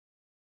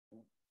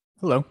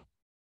Hello,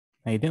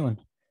 how you doing?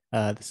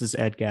 This is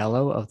Ed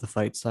Gallo of the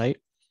Fight Site,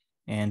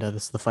 and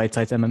this is the Fight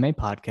Site's MMA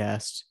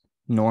podcast.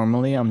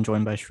 Normally, I'm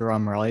joined by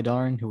Shuram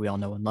Muralidaran, who we all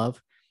know and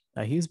love.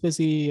 He's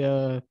busy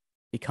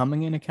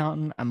becoming an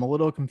accountant. I'm a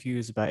little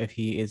confused about if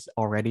he is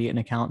already an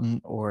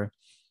accountant or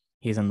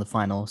he's in the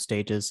final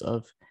stages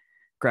of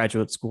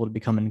graduate school to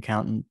become an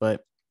accountant,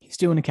 but he's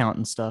doing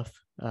accountant stuff,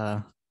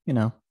 you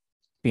know,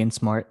 being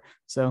smart.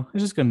 So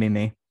it's just going to be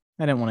me.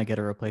 I didn't want to get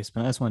a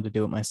replacement. I just wanted to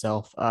do it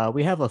myself.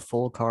 We have a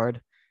full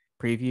card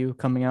preview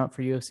coming out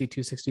for UFC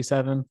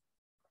 267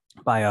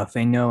 by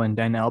Feino and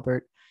Dan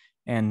Albert,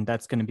 and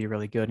that's going to be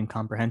really good and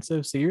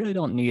comprehensive. So you really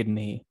don't need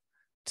me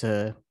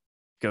to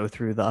go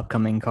through the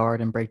upcoming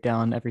card and break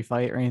down every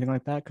fight or anything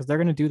like that because they're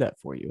going to do that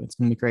for you. It's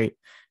going to be great.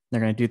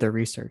 They're going to do their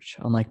research,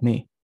 unlike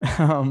me.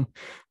 um,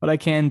 what I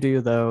can do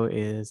though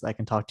is I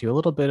can talk to you a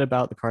little bit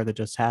about the card that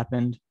just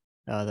happened,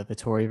 the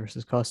Vettori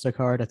versus Costa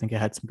card. I think it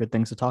had some good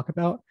things to talk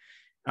about.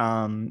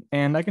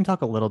 And I can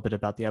talk a little bit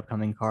about the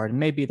upcoming card, and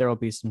maybe there will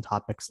be some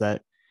topics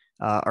that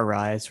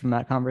arise from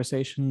that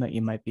conversation that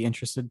you might be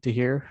interested to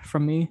hear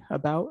from me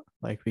about.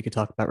 Like we could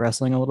talk about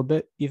wrestling a little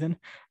bit, even.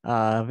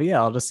 But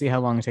yeah, I'll just see how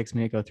long it takes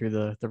me to go through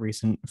the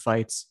recent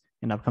fights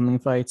and upcoming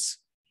fights.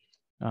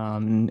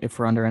 If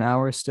we're under an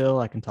hour still,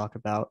 I can talk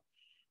about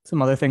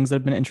some other things that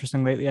have been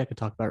interesting lately. I could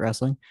talk about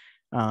wrestling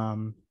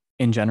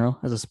in general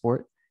as a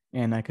sport,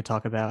 and I could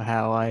talk about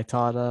how I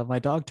taught my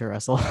dog to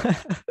wrestle.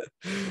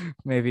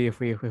 Maybe if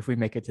we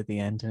make it to the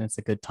end and it's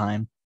a good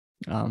time,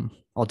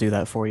 I'll do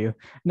that for you.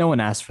 No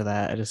one asked for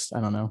that. I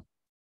don't know.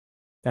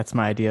 That's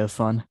my idea of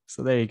fun.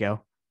 So there you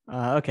go.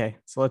 Okay,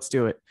 so let's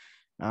do it.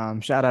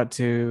 Shout out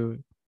to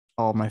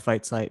all my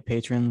Fight Site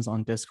patrons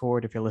on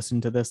Discord. If you're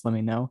listening to this, let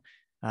me know.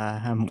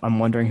 I'm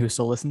wondering who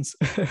still listens.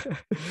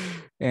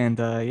 And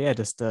yeah,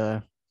 just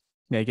yeah,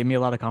 give me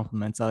a lot of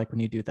compliments. I like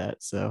when you do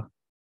that. So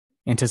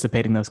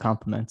anticipating those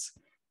compliments.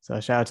 So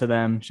shout out to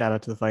them. Shout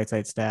out to the Fight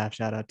Site staff.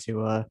 Shout out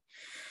to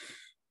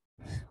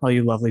all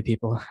you lovely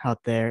people out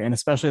there, and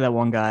especially that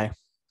one guy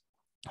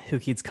who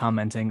keeps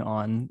commenting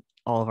on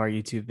all of our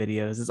YouTube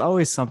videos. It's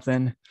always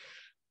something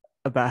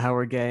about how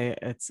we're gay.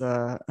 It's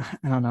I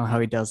don't know how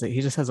he does it.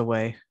 He just has a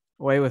way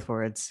with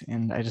words,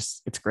 and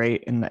it's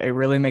great, and it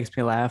really makes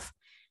me laugh.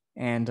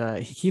 And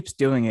he keeps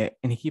doing it,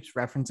 and he keeps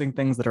referencing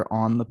things that are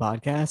on the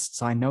podcast,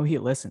 so I know he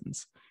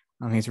listens.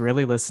 He's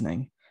really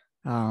listening.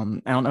 I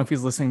don't know if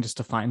he's listening just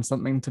to find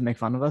something to make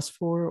fun of us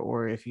for,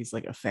 or if he's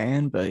like a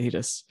fan, but he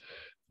just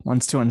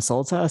wants to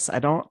insult us. I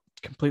don't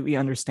completely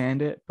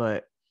understand it,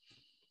 but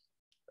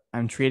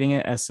I'm treating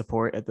it as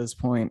support at this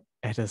point.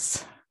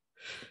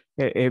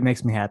 It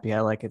makes me happy. I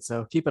like it.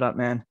 So keep it up,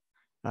 man.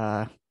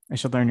 I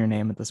should learn your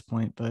name at this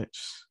point, but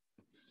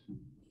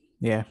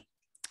yeah,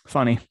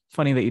 funny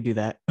that you do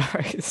that. All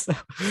right, so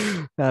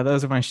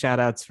those are my shout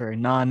outs for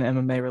non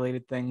MMA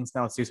related things.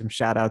 Now let's do some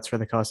shout outs for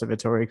the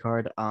Costa-Vettori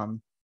card.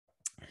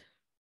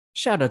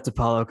 Shout out to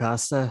Paulo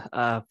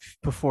Costa.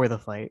 Before the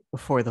fight,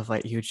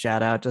 huge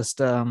shout out. Just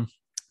you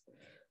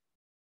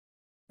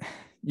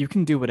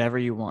can do whatever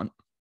you want.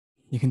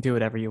 You can do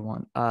whatever you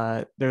want.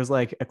 There's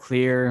like a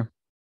clear.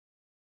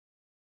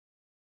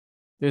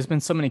 There's been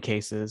so many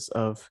cases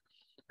of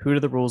who do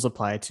the rules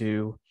apply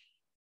to,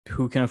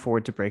 who can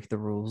afford to break the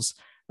rules,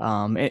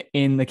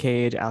 in the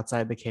cage,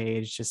 outside the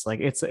cage. Just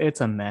like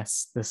it's a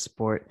mess. This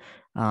sport,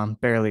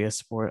 barely a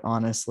sport,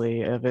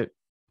 honestly. If it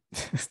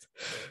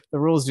the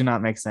rules do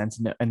not make sense,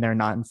 and they're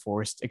not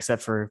enforced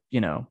except for,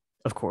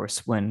 of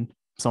course, when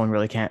someone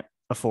really can't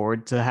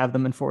afford to have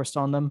them enforced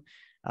on them.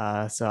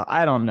 So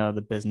I don't know the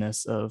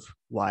business of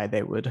why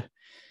they would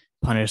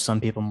punish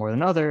some people more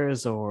than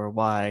others, or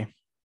why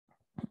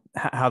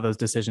how those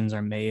decisions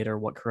are made, or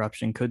what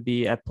corruption could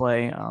be at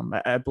play.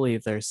 I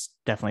believe there's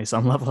definitely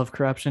some level of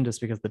corruption, just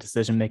because the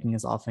decision making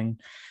is often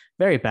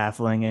very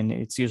baffling, and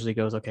it usually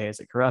goes, okay, is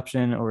it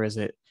corruption or is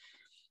it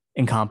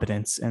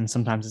incompetence? And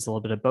sometimes it's a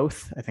little bit of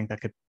both. I think that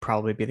could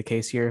probably be the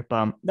case here,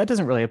 but that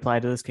doesn't really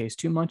apply to this case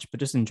too much. But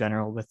just in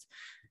general, with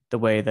the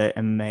way that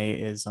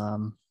MMA is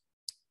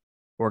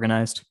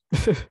organized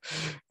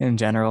in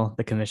general,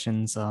 the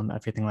commissions,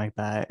 everything like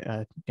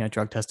that,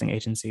 drug testing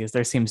agencies,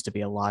 there seems to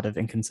be a lot of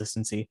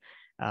inconsistency.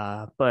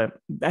 But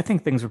I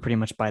think things were pretty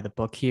much by the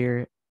book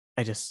here.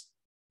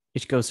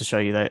 It goes to show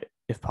you that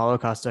if Paulo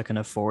Costa can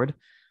afford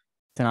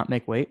to not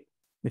make weight,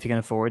 if he can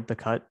afford the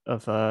cut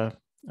of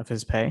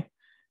his pay,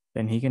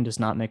 then he can just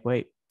not make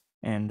weight.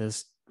 And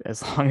as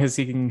long as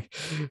he can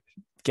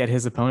get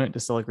his opponent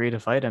to still agree to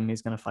fight him,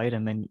 he's going to fight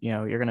him. And,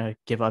 you're going to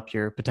give up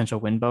your potential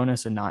win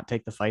bonus and not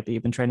take the fight that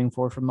you've been training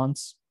for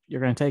months.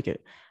 You're going to take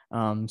it.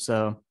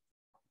 So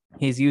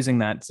he's using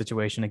that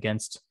situation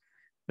against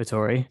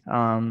Vettori.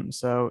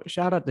 So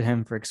shout out to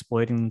him for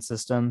exploiting the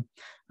system.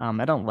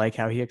 I don't like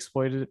how he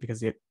exploited it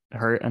because it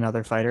hurt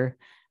another fighter.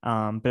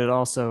 But it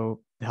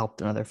also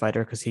helped another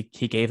fighter because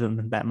he gave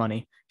them that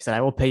money. He said,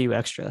 I will pay you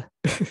extra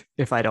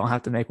if I don't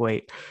have to make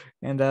weight.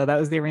 And that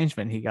was the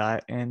arrangement he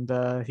got. And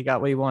he got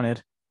what he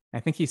wanted. I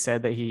think he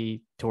said that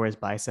he tore his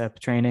bicep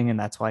training and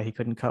that's why he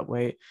couldn't cut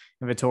weight.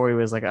 And Vettori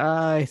was like,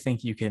 I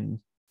think you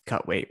can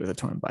cut weight with a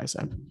torn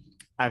bicep.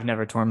 I've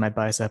never torn my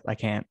bicep. I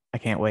can't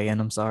weigh in.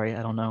 I'm sorry.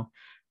 I don't know.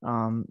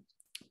 Um,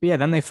 but yeah,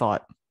 then they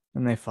fought.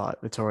 And they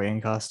fought Vittori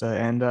and Costa,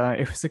 and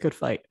it was a good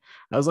fight.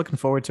 I was looking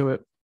forward to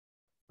it.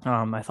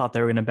 I thought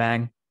they were gonna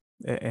bang.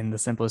 In the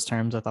simplest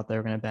terms, I thought they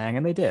were gonna bang,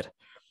 and they did.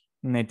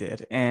 And they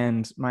did.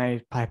 And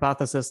my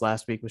hypothesis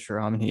last week with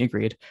Sharam, and he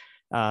agreed,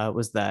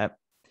 was that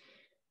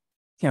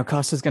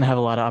Costa's going to have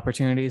a lot of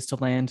opportunities to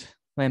land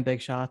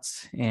big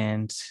shots,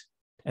 and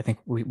I think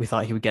we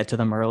thought he would get to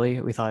them early.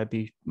 We thought it'd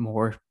be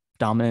more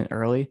dominant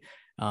early,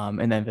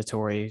 and then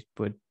Vittori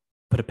would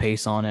put a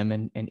pace on him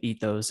and eat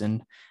those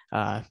and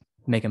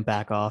make him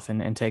back off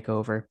and take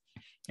over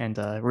and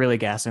really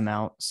gas him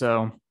out.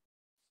 So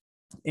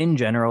in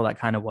general, that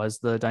kind of was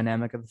the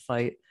dynamic of the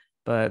fight,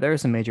 but there are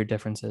some major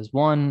differences.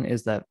 One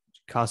is that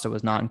Costa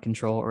was not in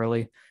control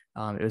early.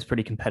 It was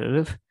pretty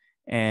competitive,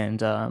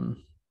 and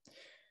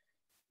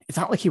it's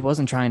not like he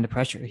wasn't trying to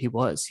pressure. He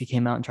was. He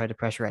came out and tried to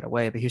pressure right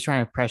away, but he was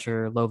trying to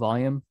pressure low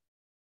volume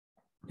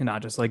and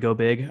not just like go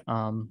big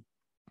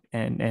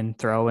and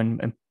throw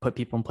and put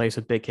people in place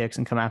with big kicks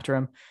and come after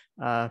him.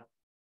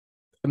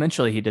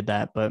 Eventually, he did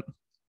that, but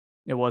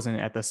it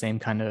wasn't at the same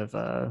kind of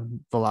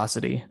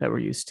velocity that we're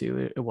used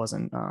to. It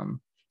wasn't.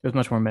 It was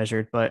much more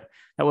measured, but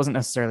that wasn't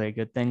necessarily a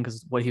good thing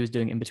because what he was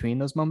doing in between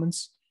those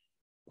moments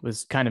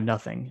was kind of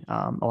nothing.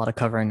 A lot of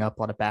covering up,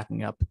 a lot of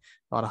backing up,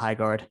 a lot of high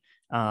guard,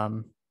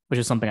 which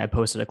is something I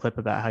posted a clip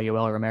about how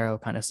Yoel Romero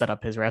kind of set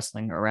up his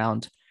wrestling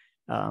around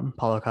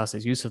Paulo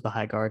Costa's use of the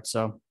high guard.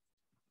 So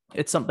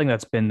it's something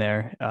that's been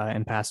there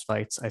in past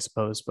fights, I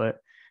suppose. But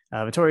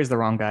Vittori is the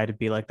wrong guy to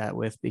be like that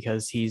with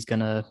because he's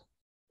gonna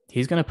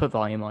put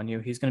volume on you.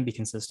 He's gonna be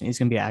consistent. He's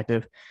gonna be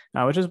active,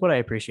 which is what I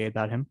appreciate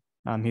about him.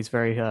 He's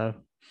very I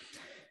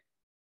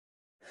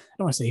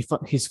don't want to say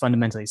he's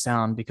fundamentally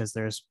sound because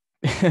there's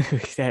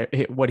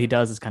what he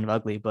does is kind of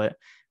ugly, but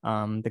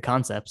the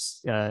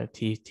concepts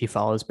he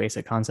follows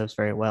basic concepts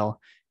very well,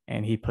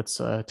 and he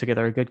puts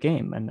together a good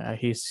game, and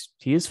he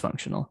is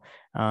functional,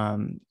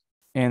 and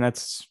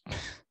that's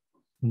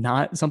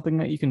not something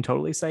that you can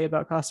totally say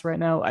about Costa right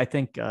now. I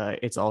think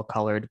it's all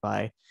colored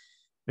by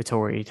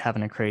Vittori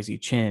having a crazy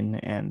chin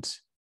and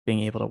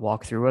being able to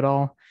walk through it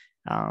all.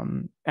 I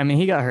mean,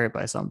 he got hurt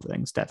by some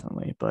things,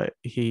 definitely, but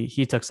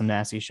he took some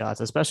nasty shots,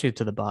 especially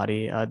to the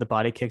body. The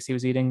body kicks he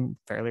was eating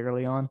fairly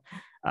early on.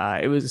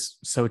 It was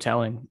so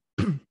telling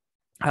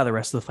how the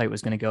rest of the fight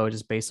was going to go,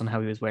 just based on how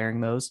he was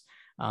wearing those.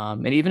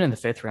 And even in the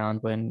fifth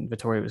round, when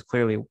Vittori was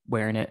clearly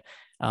wearing it,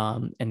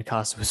 and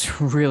Costa was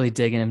really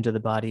digging him to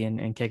the body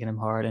and kicking him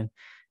hard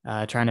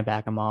and trying to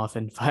back him off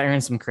and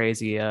firing some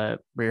crazy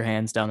rear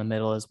hands down the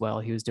middle as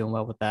well. He was doing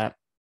well with that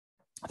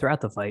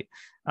throughout the fight.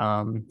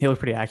 He looked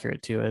pretty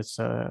accurate too. It's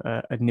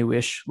a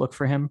newish look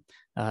for him,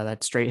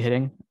 that straight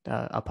hitting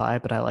up high,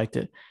 but I liked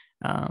it.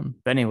 But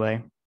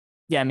anyway,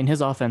 yeah, I mean,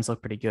 his offense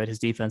looked pretty good. His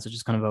defense was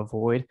just kind of a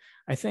void.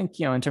 I think,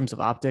 in terms of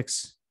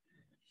optics,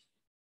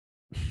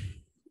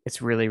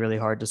 it's really, really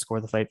hard to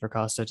score the fight for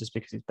Costa just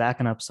because he's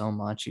backing up so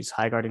much. He's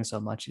high guarding so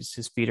much.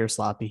 His feet are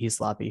sloppy. He's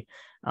sloppy.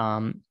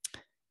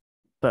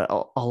 But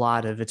a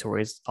lot of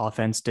Vittori's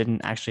offense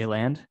didn't actually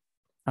land.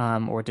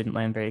 Or didn't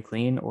land very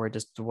clean, or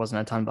just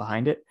wasn't a ton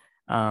behind it.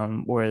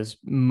 Whereas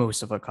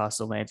most of what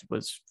Costa landed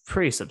was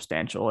pretty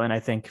substantial. And I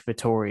think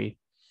Vittori,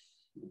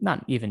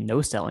 not even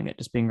no selling it,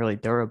 just being really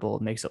durable,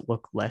 makes it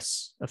look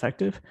less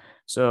effective.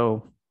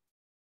 So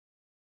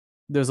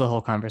there's a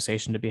whole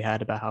conversation to be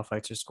had about how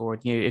fights are scored.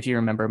 If you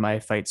remember my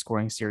fight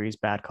scoring series,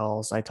 Bad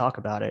Calls, I talk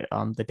about it.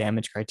 The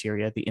damage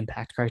criteria, the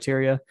impact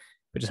criteria,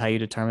 which is how you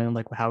determine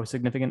like how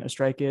significant a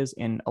strike is.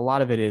 And a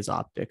lot of it is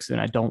optics. And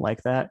I don't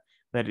like that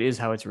it is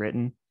how it's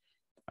written.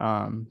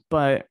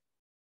 But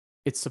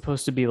it's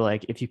supposed to be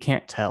like, if you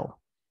can't tell,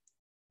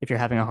 if you're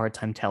having a hard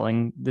time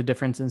telling the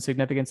difference in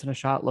significance in a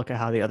shot, look at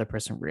how the other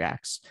person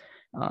reacts.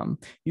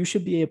 You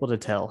should be able to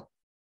tell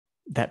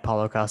that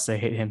Paulo Costa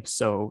hit him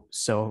so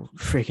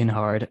freaking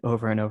hard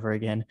over and over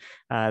again.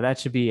 That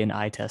should be an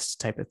eye test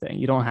type of thing.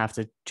 You don't have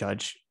to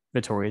judge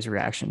Vittori's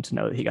reaction to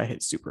know that he got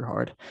hit super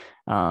hard.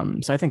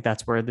 So I think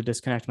that's where the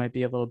disconnect might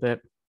be a little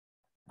bit.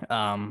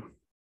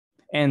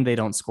 And they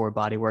don't score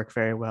body work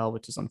very well,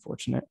 which is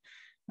unfortunate,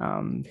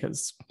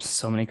 because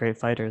so many great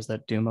fighters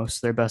that do most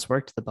of their best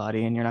work to the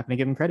body, and you're not going to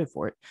give them credit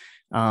for it.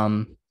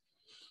 I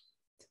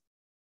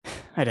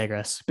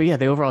digress. But yeah,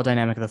 the overall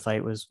dynamic of the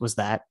fight was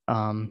that,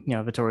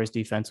 Vittori's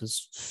defense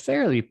was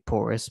fairly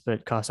porous,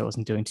 but Costa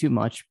wasn't doing too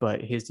much,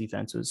 but his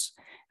defense was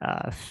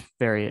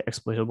very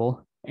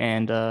exploitable.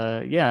 And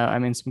yeah, I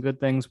mean, some good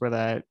things were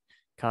that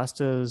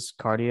Costa's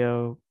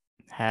cardio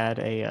had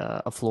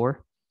a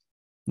floor.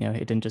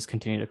 It didn't just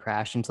continue to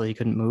crash until he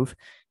couldn't move.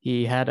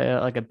 He had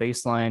a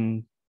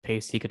baseline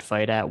pace he could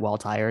fight at while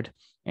tired,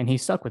 and he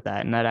stuck with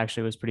that. And that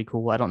actually was pretty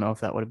cool. I don't know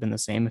if that would have been the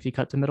same if he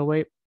cut to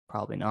middleweight.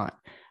 Probably not.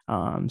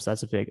 So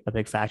that's a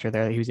big factor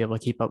there that he was able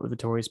to keep up with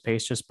Vittori's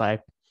pace just by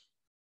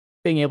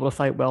being able to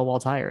fight well while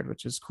tired,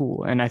 which is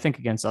cool. And I think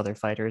against other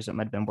fighters, it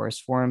might have been worse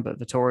for him, but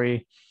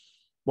Vittori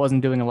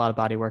wasn't doing a lot of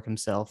body work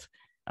himself.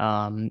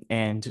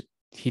 And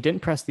he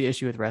didn't press the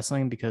issue with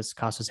wrestling because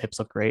Costa's hips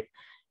look great.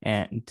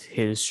 and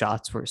his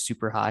shots were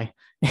super high.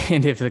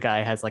 And if the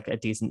guy has like a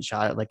decent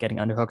shot at like getting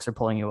underhooks or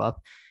pulling you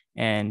up,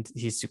 and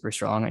he's super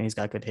strong and he's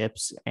got good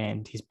hips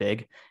and he's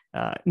big,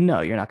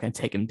 no, you're not going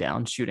to take him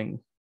down shooting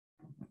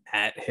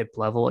at hip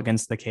level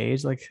against the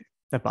cage. Like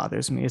that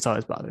bothers me. It's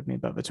always bothered me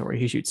about Vettori.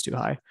 He shoots too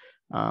high.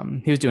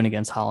 He was doing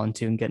against Holland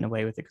too and getting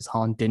away with it because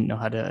Holland didn't know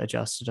how to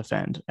adjust to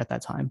defend at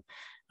that time.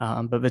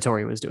 But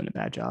Vettori was doing a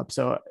bad job.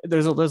 So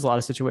there's a lot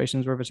of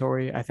situations where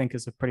Vettori, I think,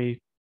 is a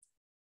pretty,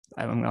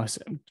 I'm going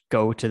to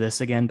go to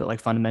this again, but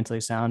like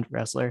fundamentally sound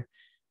wrestler.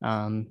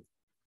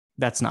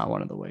 That's not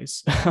one of the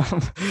ways.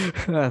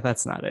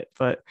 That's not it.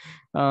 But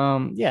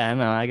yeah,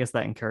 no, I guess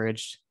that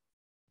encouraged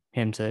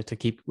him to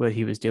keep what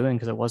he was doing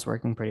because it was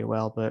working pretty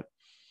well. But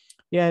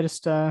yeah, I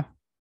just I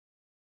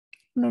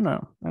don't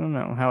know. I don't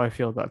know how I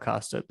feel about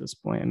Costa at this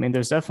point. I mean,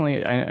 there's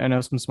definitely I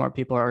know some smart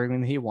people are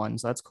arguing that he won,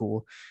 so that's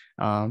cool.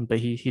 But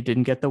he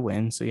didn't get the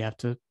win, so you have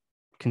to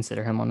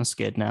consider him on a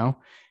skid now.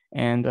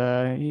 And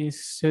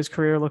his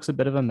career looks a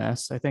bit of a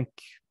mess. I think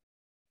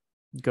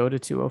go to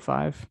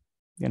 205,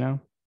 you know,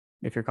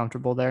 if you're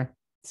comfortable there.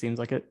 Seems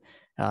like it.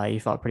 He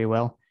fought pretty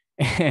well.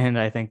 And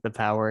I think the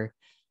power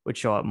would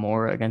show up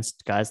more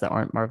against guys that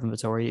aren't Marvin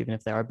Vettori, even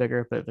if they are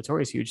bigger. But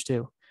Vettori's huge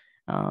too.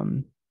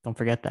 Don't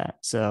forget that.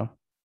 So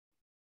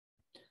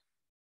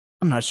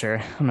I'm not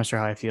sure. I'm not sure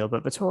how I feel,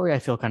 but Vettori, I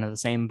feel kind of the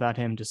same about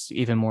him, just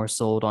even more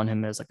sold on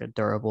him as like a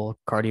durable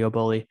cardio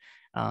bully.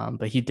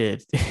 But he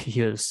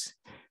was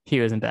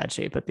in bad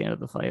shape at the end of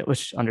the fight,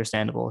 which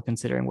understandable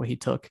considering what he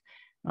took.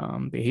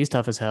 But he's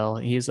tough as hell.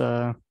 He's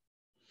in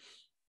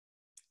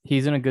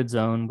a good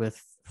zone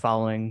with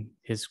following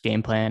his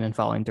game plan and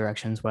following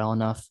directions well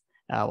enough,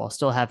 while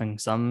still having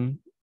some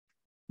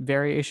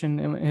variation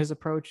in his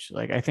approach.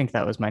 Like I think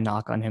that was my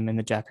knock on him in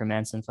the Jack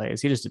Hermanson fight, is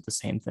he just did the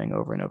same thing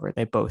over and over.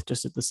 They both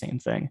just did the same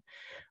thing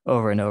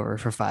over and over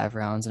for 5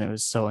 rounds, and it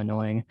was so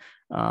annoying.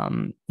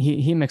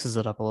 He mixes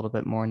it up a little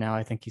bit more now.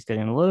 I think he's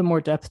getting a little more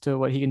depth to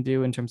what he can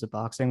do in terms of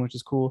boxing, which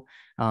is cool.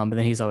 But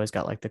then he's always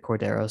got like the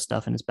Cordero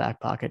stuff in his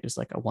back pocket, just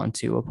like a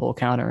 1-2, a pull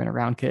counter, and a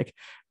round kick.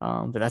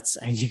 But that's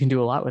you can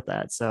do a lot with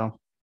that. So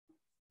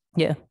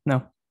yeah,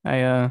 no,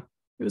 it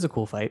was a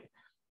cool fight.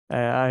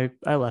 I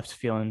left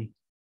feeling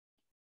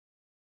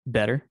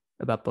better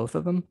about both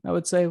of them, I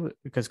would say,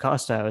 because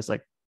Costa, I was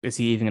like, is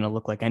he even going to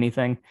look like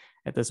anything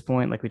at this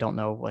point? Like, we don't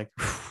know like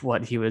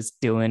what he was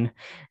doing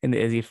in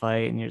the Izzy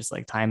fight, and you're just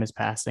like, time is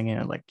passing,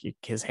 and like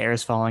his hair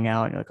is falling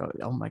out, and you're like,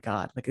 oh my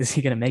god, like, is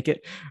he going to make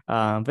it?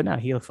 But no,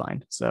 he looked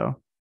fine. So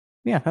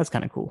yeah, that's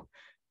kind of cool.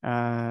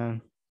 Uh,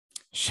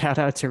 Shout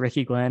out to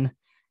Ricky Glenn.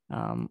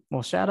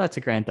 Well, shout out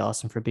to Grant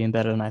Dawson for being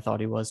better than I thought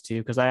he was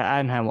too, because I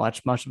hadn't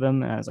watched much of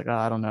him, and I was like, oh,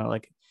 I don't know,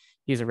 like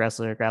he's a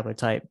wrestler, grappler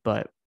type,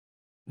 but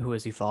who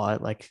has he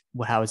fought? Like,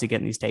 how is he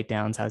getting these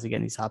takedowns? How is he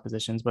getting these top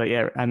positions? But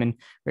yeah, I mean,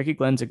 Ricky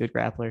Glenn's a good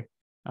grappler.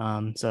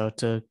 So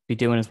to be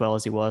doing as well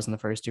as he was in the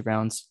first 2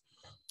 rounds,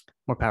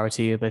 more power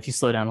to you. But if you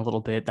slow down a little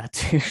bit,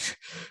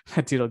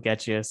 that dude will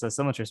get you.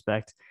 So much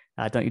respect.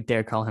 Don't you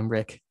dare call him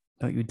Rick.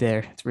 Don't you dare.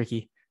 It's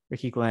Ricky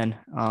Glenn.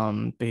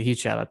 But huge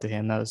shout out to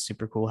him. That was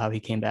super cool how he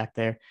came back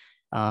there,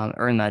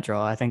 earned that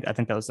draw. I think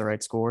that was the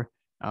right score.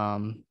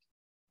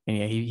 And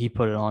yeah, he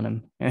put it on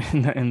him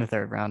in the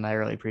 3rd round. I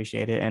really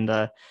appreciate it.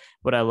 And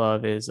what I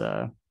love is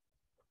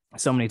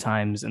so many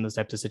times in those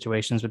types of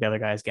situations where the other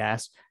guy's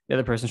gas, the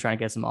other person's trying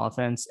to get some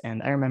offense.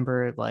 And I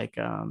remember like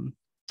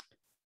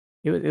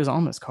it was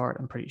on this card,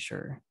 I'm pretty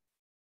sure.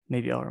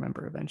 Maybe I'll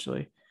remember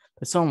eventually.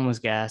 But someone was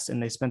gassed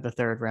and they spent the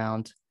 3rd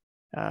round.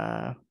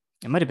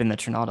 It might have been the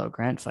Trinaldo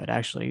Grant fight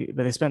actually,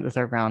 but they spent the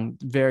 3rd round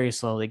very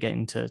slowly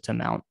getting to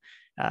mount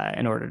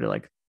in order to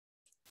like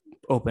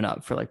open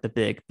up for like the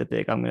big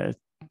I'm gonna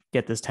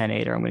get this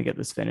 10-8 or I'm gonna get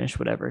this finish,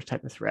 whatever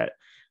type of threat.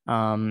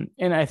 And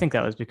I think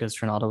that was because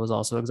Trinaldo was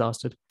also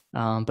exhausted.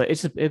 But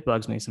it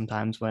bugs me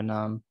sometimes when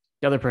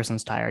the other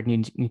person's tired. You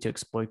need to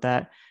exploit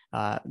that.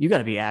 You got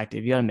to be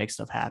active. You got to make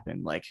stuff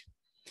happen. Like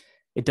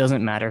it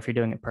doesn't matter if you're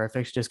doing it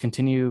perfect. Just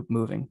continue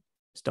moving.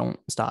 Just don't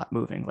stop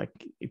moving. Like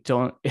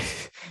don't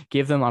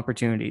give them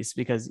opportunities,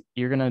 because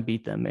you're gonna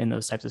beat them in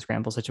those types of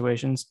scramble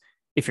situations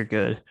if you're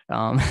good.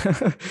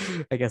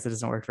 I guess it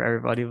doesn't work for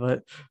everybody,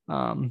 but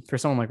for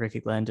someone like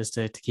Ricky Glenn, just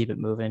to keep it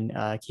moving,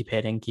 keep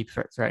hitting, keep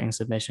threatening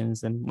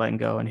submissions and letting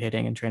go and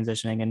hitting and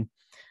transitioning, and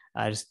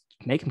just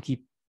make them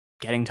keep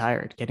getting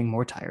tired, getting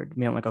more tired. I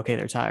mean, I'm like, okay,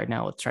 they're tired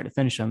now, let's try to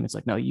finish them. It's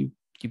like, no, you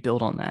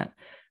build on that.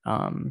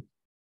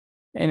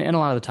 And a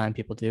lot of the time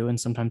people do, and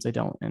sometimes they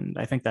don't. And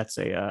I think that's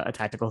a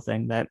tactical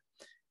thing that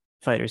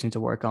fighters need to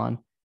work on.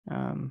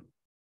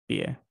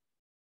 Yeah,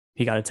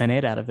 he got a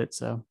 10-8 out of it,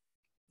 so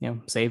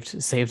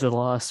saved the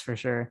loss for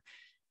sure.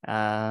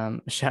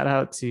 Shout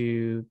out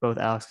to both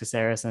Alex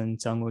Caceres and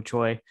Seungwoo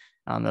Choi.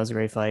 That was a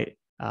great fight.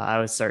 I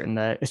was certain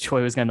that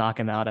Choi was going to knock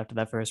him out after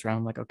that first round.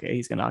 I'm like, okay,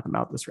 he's going to knock him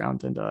out this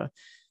round. And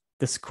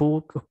this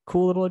cool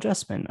little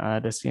adjustment.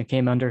 This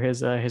came under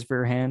his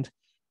rear hand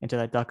into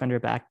that duck under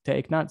back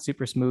take. Not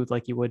super smooth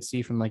like you would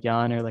see from like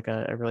Jan or like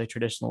a really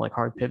traditional like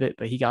hard pivot,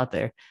 but he got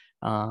there.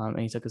 And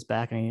he took his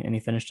back and he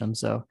finished him.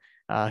 So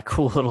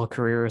Cool little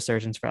career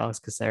resurgence for Alex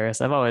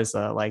Caceres. I've always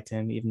liked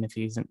him, even if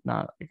he's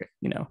not,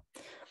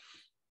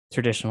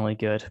 traditionally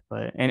good.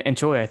 But and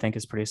Choi, I think,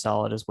 is pretty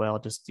solid as well.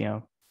 Just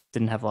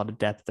didn't have a lot of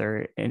depth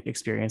or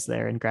experience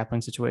there in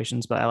grappling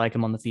situations, but I like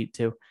him on the feet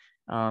too.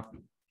 Uh,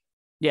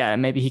 yeah,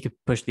 maybe he could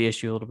push the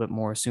issue a little bit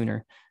more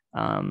sooner.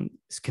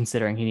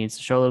 Considering he needs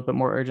to show a little bit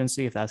more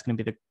urgency, if that's going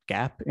to be the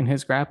gap in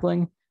his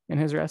grappling and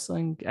his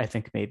wrestling, I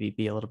think maybe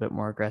be a little bit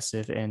more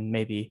aggressive and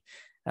maybe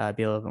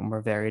be a little bit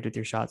more varied with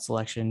your shot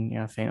selection.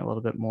 Feint a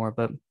little bit more,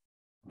 but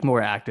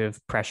more active,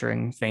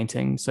 pressuring,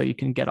 feinting, so you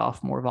can get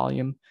off more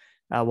volume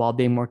while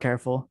being more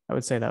careful. I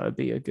would say that would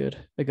be a good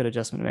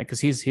adjustment to make because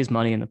he's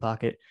money in the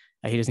pocket.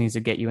 He just needs to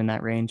get you in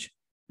that range.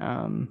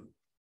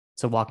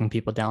 So walking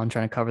people down,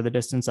 trying to cover the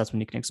distance, that's when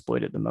you can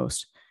exploit it the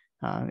most.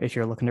 If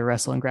you're looking to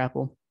wrestle and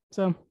grapple,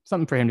 so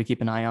something for him to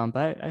keep an eye on.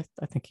 But I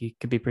think he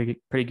could be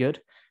pretty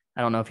good.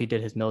 I don't know if he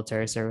did his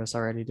military service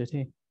already. Did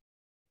he?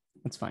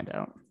 Let's find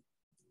out.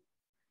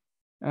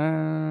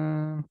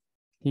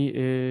 He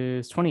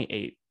is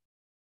 28.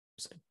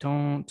 So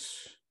don't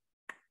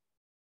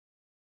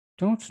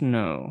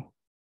know.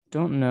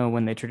 Don't know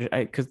when they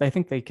because I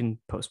think they can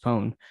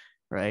postpone,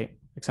 right?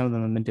 Like some of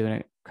them have been doing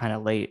it kind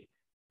of late.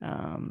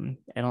 I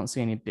don't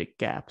see any big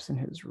gaps in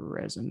his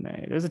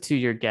resume. There's a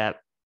 2-year gap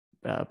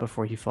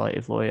before he fought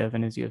Evloev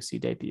in his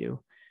UFC debut.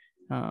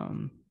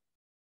 So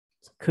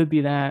could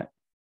be that,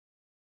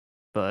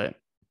 but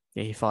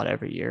yeah, he fought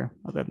every year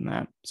other than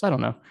that. So I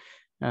don't know.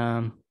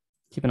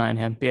 Keep an eye on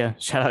him. But yeah,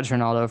 shout out to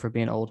Ronaldo for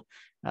being old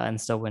and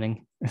still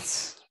winning.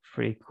 It's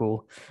pretty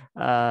cool.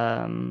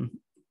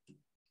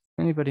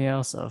 Anybody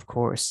else? Of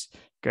course,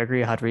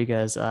 Gregory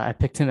Rodriguez. I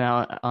picked him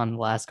out on the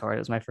last card. It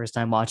was my first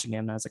time watching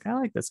him, and I was like, I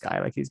like this guy.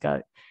 Like he's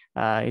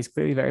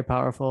clearly very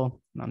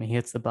powerful. I mean, he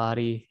hits the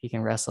body. He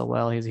can wrestle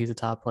well. He's a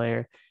top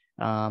player.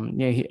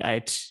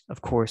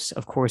 Of course,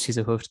 he's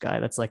a hoofed guy.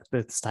 That's like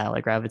the style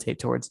I gravitate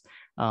towards.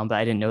 But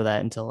I didn't know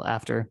that until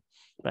after.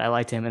 But I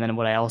liked him. And then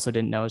what I also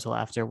didn't know until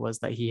after was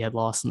that he had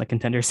lost in the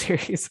Contender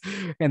Series.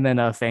 And then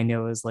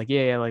Fanyo was like,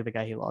 yeah, like the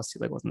guy he lost to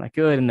like wasn't that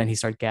good. And then he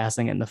started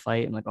gassing it in the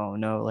fight. And like, oh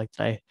no, like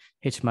did I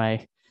hitch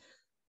my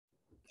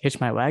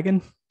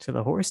wagon to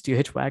the horse? Do you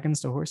hitch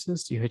wagons to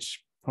horses? Do you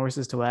hitch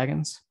horses to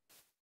wagons?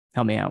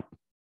 Help me out.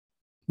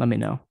 Let me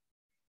know.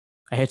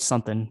 I hitched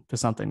something to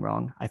something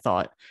wrong, I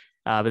thought.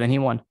 But then he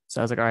won. So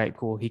I was like, all right,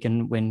 cool. He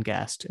can win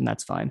gassed, and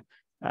that's fine.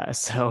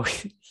 So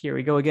here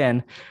we go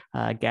again.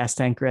 Gas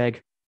Tank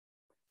Greg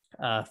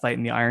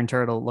fighting the Iron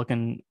Turtle,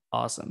 looking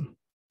awesome.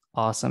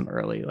 Awesome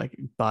early, like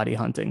body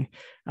hunting,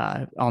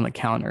 on the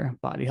counter,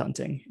 body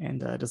hunting,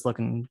 and just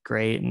looking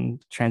great.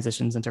 And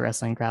transitions into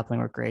wrestling, grappling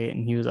were great,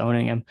 and he was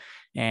owning him.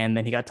 And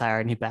then he got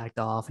tired and he backed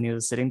off, and he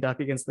was sitting duck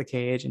against the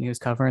cage, and he was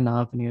covering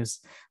up, and he was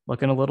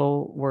looking a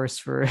little worse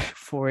for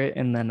it.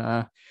 And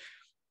then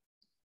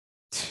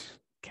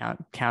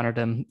countered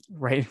him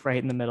right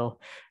in the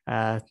middle,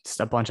 just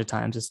a bunch of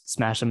times, just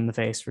smashed him in the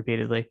face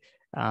repeatedly,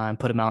 and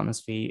put him out on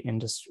his feet, and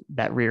just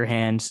that rear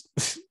hand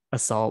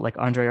assault like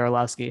Andrei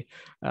Arlovsky.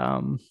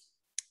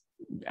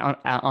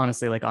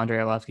 Honestly, like Andrei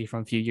Arlovsky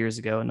from a few years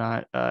ago.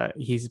 Not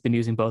he's been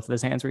using both of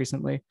his hands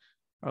recently.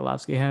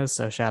 Arlovsky has,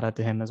 so shout out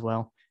to him as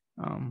well.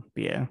 But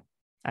yeah,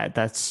 I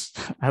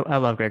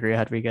love Gregory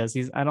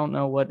Rodriguez. I don't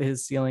know what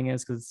his ceiling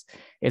is because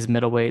it's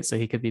middleweight, so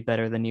he could be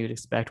better than you'd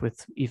expect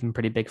with even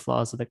pretty big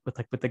flaws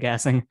with the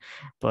gassing.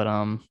 But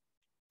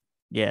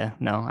yeah,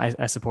 no,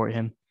 I support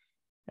him.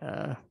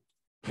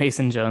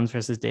 Mason Jones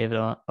versus David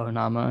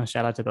Onama.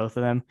 Shout out to both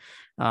of them.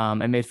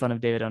 I made fun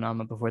of David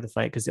Onama before the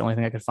fight because the only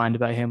thing I could find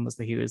about him was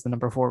that he was the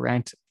number 4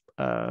 ranked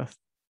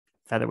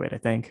featherweight, I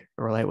think,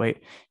 or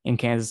lightweight in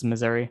Kansas and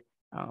Missouri,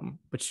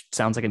 which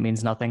sounds like it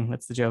means nothing.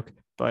 That's the joke.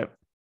 But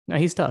no,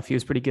 he's tough. He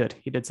was pretty good.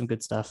 He did some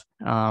good stuff.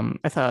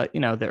 I thought,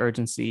 the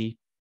urgency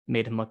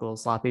made him look a little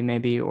sloppy,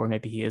 maybe, or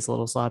maybe he is a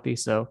little sloppy.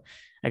 So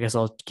I guess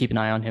I'll keep an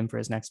eye on him for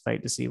his next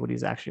fight to see what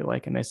he's actually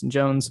like. And Mason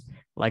Jones,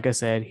 like I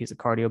said, he's a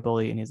cardio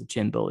bully and he's a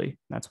chin bully.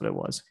 That's what it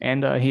was.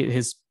 And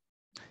his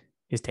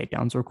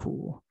takedowns were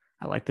cool.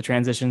 I like the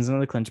transitions into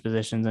the clinch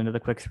positions, into the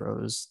quick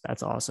throws.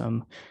 That's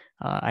awesome.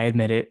 I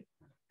admit it.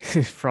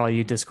 For all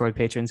you Discord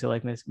patrons who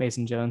like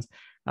Mason Jones,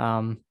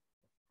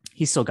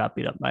 he still got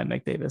beat up by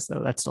Mike Davis,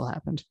 though. That still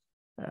happened.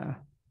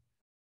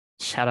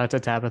 Shout out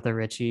to Tabitha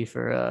Ritchie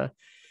for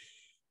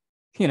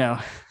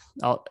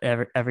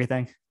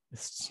everything.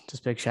 It's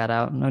just big shout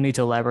out. No need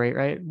to elaborate,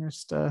 right?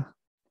 Just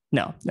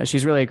no,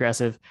 she's really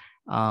aggressive.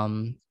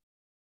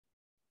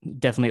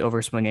 Definitely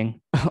over swinging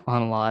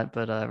on a lot,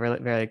 but really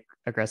very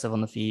aggressive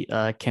on the feet.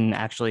 Can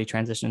actually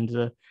transition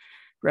into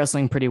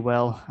wrestling pretty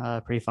well,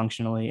 pretty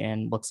functionally,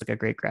 and looks like a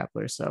great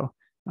grappler. So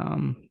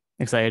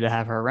excited to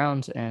have her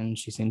around, and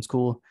she seems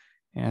cool.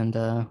 And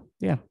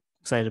yeah,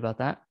 excited about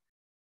that.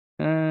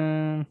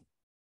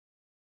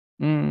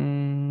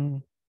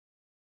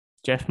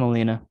 Jeff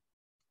Molina,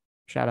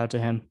 shout out to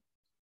him.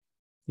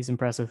 He's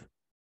impressive.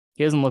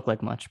 He doesn't look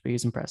like much, but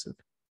he's impressive.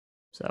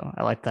 So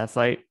I like that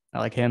fight. I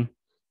like him.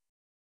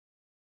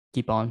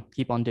 Keep on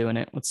doing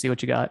it. Let's see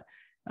what you got.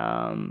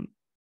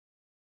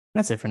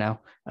 That's it for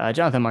now.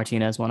 Jonathan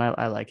Martinez one,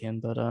 I like him,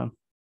 but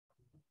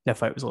that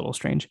fight was a little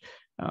strange.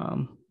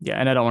 Yeah,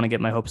 and I don't want to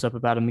get my hopes up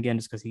about him again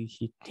just because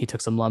he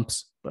took some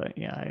lumps. But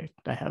yeah,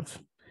 I have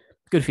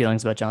good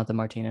feelings about Jonathan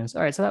Martinez.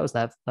 All right, so that was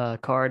that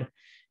card,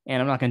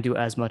 and I'm not going to do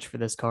as much for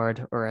this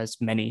card or as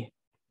many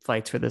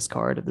fights for this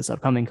card, this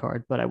upcoming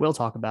card, but I will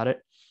talk about it.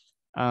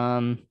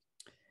 Um,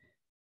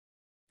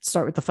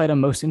 Start with the fight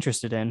I'm most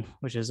interested in,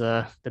 which is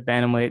the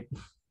bantamweight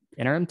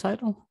interim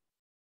title.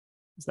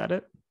 Is that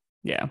it?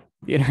 Yeah,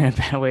 the interim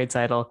bantamweight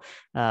title.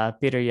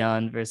 Peter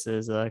Yan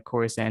versus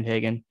Corey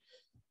Sandhagen.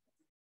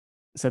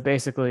 So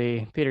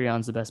basically, Peter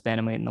Yan's the best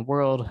bantamweight in the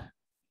world.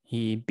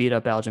 He beat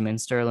up Aljamain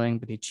Sterling,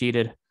 but he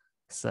cheated,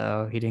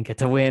 so he didn't get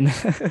to win.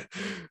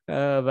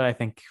 But I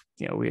think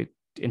we,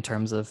 in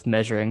terms of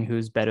measuring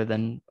who's better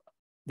than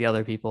the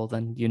other people,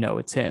 then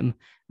it's him,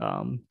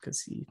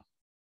 because he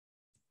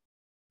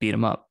beat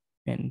him up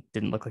and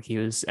didn't look like he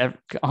was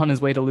on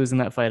his way to losing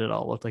that fight at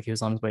all. Looked like he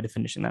was on his way to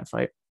finishing that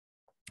fight.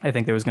 I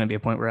think there was going to be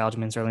a point where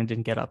Aljamain Sterling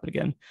didn't get up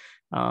again.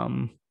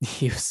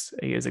 He was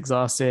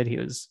exhausted. He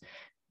was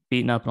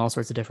beaten up in all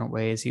sorts of different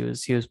ways. He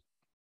was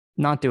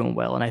not doing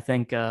well. And I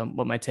think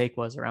what my take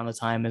was around the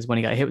time is when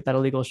he got hit with that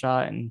illegal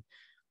shot and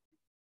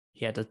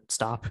he had to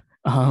stop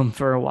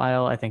for a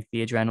while. I think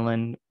the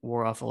adrenaline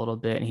wore off a little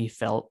bit and he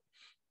felt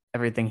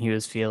everything he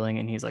was feeling.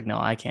 And he's like, no,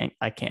 I can't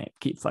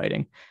keep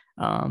fighting.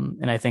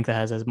 And I think that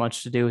has as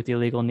much to do with the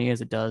illegal knee as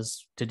it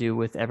does to do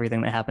with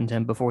everything that happened to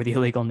him before the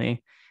illegal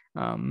knee.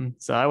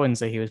 So I wouldn't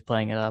say he was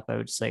playing it up. I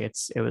would say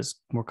it was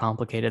more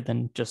complicated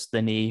than just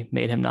the knee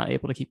made him not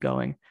able to keep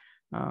going.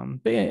 But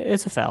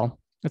it's a foul.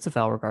 It's a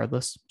foul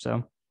regardless.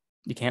 So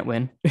you can't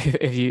win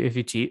if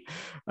you cheat.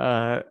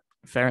 Fair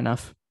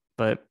enough.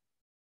 But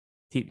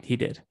he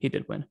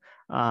did win.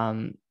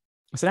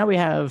 So now we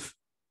have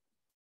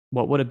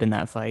what would have been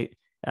that fight.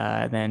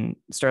 Then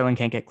Sterling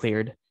can't get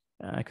cleared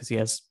because he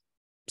has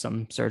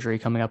some surgery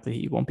coming up that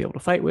he won't be able to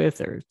fight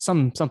with, or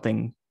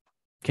something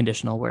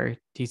conditional where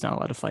he's not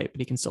allowed to fight, but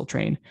he can still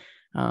train.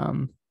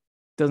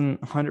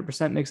 Doesn't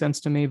 100% make sense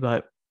to me,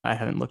 but I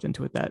haven't looked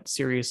into it that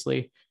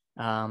seriously.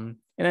 And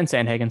then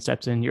Sandhagen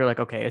steps in. You're like,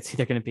 okay, it's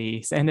either going to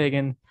be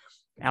Sandhagen,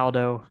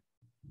 Aldo,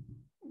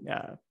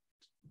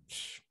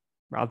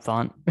 Rob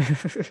Font,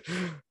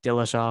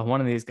 Dillashaw,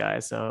 one of these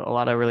guys. So a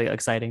lot of really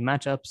exciting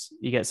matchups.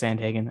 You get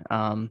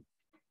Sandhagen.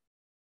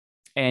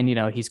 And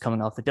he's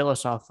coming off the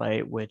Dillashaw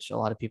fight, which a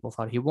lot of people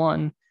thought he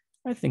won.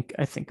 I think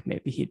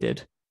maybe he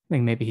did. I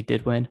think maybe he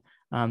did win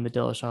the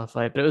Dillashaw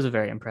fight, but it was a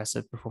very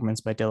impressive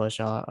performance by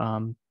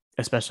Dillashaw,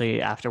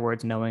 especially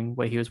afterwards, knowing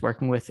what he was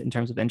working with in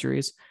terms of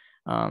injuries.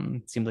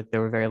 Seemed like they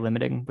were very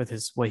limiting with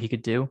what he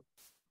could do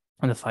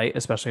in the fight,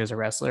 especially as a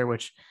wrestler,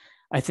 which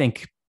I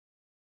think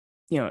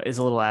is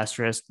a little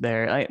asterisk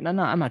there. I'm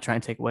not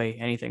trying to take away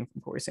anything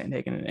from Corey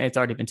Sandhagen. It's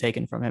already been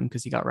taken from him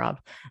because he got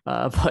robbed.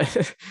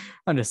 But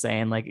I'm just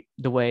saying, like,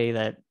 the way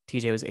that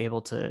TJ was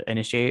able to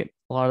initiate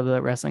a lot of the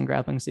wrestling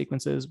grappling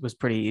sequences was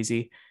pretty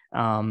easy.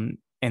 And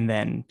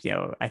then,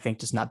 I think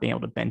just not being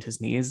able to bend his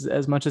knees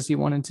as much as he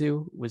wanted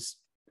to was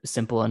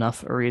simple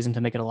enough a reason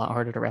to make it a lot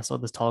harder to wrestle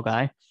this tall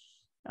guy.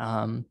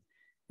 And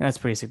that's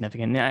pretty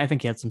significant. I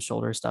think he had some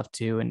shoulder stuff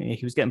too, and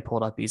he was getting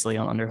pulled up easily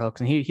on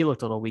underhooks, and he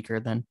looked a little weaker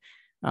than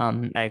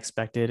I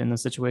expected in the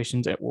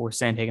situations where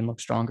Sandhagen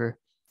looked stronger,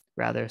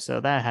 rather.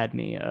 So that had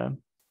me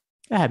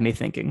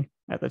thinking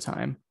at the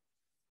time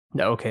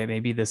that, okay,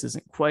 maybe this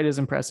isn't quite as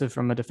impressive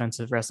from a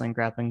defensive wrestling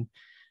grappling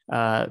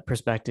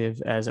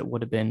perspective as it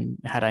would have been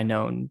had I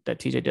known that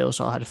TJ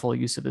Dillashaw had full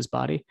use of his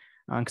body,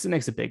 because it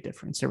makes a big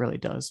difference. It really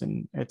does,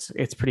 and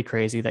it's pretty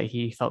crazy that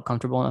he felt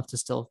comfortable enough to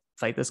still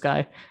fight this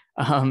guy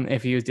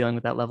if he was dealing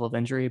with that level of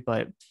injury.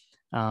 But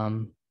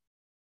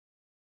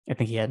I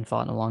think he hadn't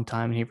fought in a long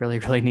time, and he really,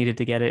 really needed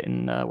to get it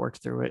and work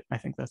through it. I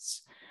think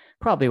that's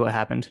probably what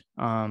happened.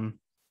 But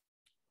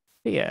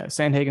yeah,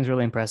 Sandhagen's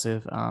really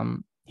impressive.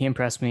 He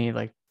impressed me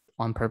like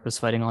on purpose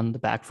fighting on the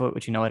back foot,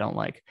 which I don't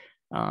like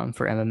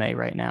for MMA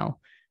right now.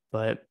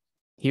 But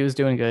he was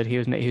doing good. He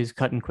was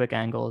cutting quick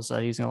angles,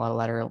 using a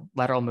lot of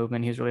lateral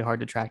movement. He was really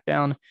hard to track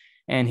down,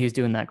 and he was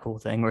doing that cool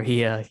thing where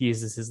he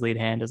uses his lead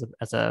hand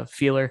as a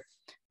feeler,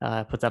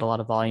 puts out a lot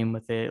of volume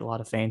with it, a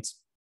lot of feints,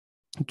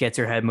 gets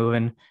your head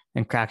moving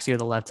and cracks you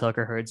with a left hook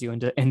or herds you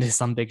into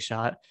some big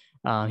shot.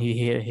 He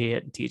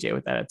hit TJ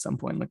with that at some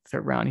point, like the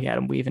third round. He had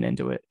him weaving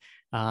into it.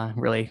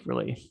 Really,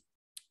 really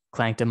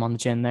clanked him on the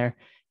chin there.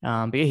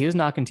 But yeah, he was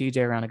knocking TJ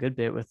around a good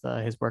bit with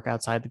his work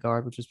outside the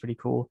guard, which was pretty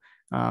cool.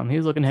 He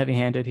was looking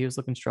heavy-handed. He was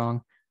looking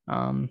strong.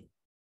 A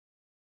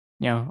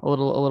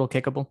little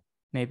kickable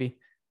maybe,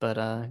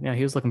 but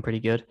he was looking pretty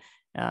good.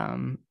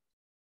 Yeah,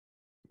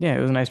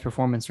 it was a nice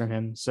performance from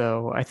him.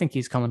 So I think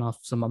he's coming off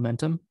some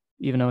momentum,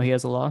 even though he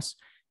has a loss.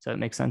 So it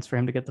makes sense for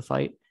him to get the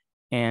fight.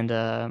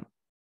 And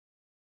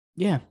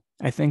yeah,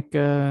 I think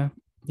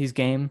he's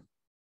game.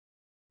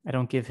 I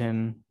don't give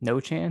him no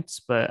chance,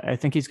 but I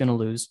think he's going to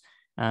lose.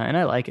 And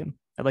I like him.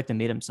 I'd like to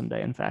meet him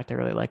someday. In fact, I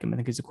really like him. I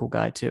think he's a cool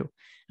guy too.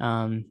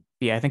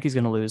 Yeah, I think he's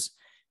going to lose.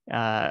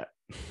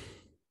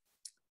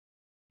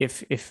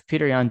 if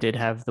Peter Yan did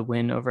have the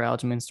win over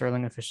Aljamain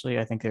Sterling officially,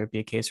 I think there would be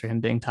a case for him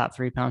being top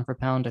 3 pound for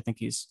pound. I think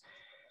he's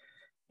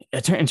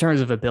in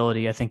terms of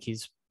ability, I think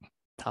he's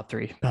top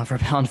 3 pound for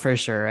pound for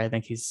sure. I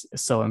think he's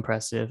so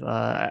impressive.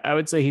 I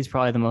would say he's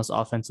probably the most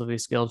offensively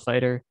skilled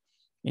fighter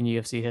in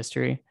UFC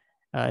history,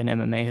 in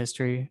MMA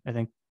history. I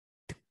think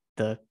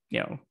the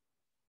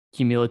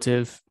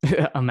cumulative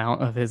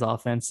amount of his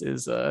offense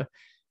is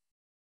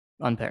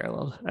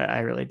unparalleled. I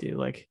really do.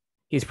 Like,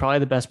 he's probably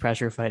the best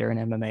pressure fighter in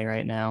MMA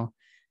right now.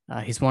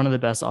 He's one of the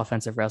best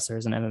offensive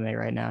wrestlers in MMA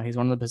right now. He's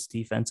one of the best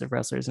defensive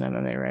wrestlers in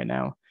MMA right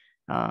now.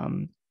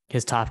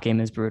 His top game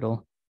is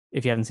brutal.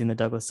 If you haven't seen the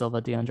Douglas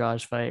Silva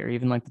D'Andrade fight, or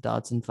even like the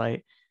Dodson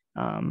fight,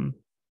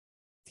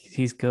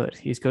 he's good.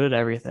 He's good at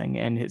everything,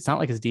 and it's not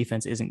like his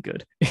defense isn't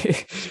good.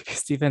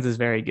 His defense is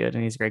very good,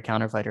 and he's a great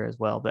counter fighter as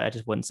well. But I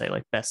just wouldn't say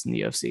like best in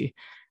the UFC,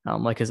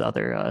 like his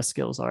other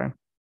skills are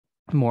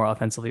more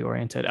offensively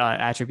oriented.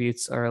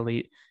 Attributes are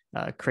elite.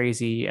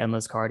 Crazy,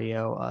 endless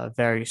cardio.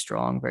 Very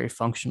strong, very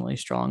functionally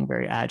strong,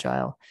 very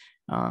agile,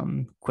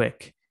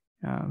 quick,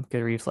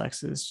 good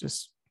reflexes.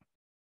 Just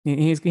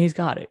he's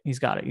got it. He's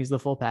got it. He's the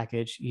full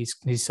package. He's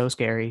so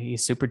scary.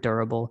 He's super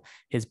durable.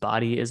 His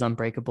body is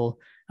unbreakable.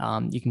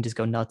 You can just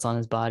go nuts on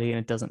his body and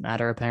it doesn't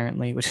matter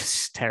apparently, which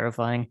is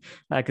terrifying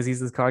because he's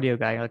this cardio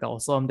guy. You're like, oh,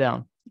 slow him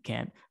down. You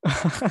can't.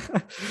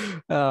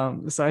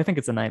 So I think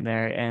it's a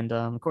nightmare.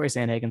 And Corey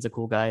Sandhagen's a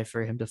cool guy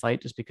for him to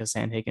fight, just because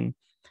Sandhagen,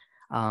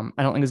 I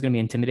don't think he's going to be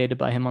intimidated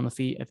by him on the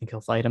feet. I think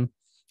he'll fight him.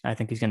 I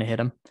think he's going to hit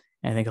him.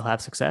 And I think he'll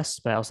have success,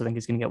 but I also think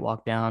he's going to get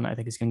walked down. I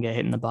think he's going to get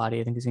hit in the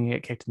body. I think he's going to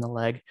get kicked in the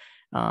leg.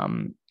 I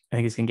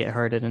think he's going to get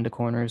hurted into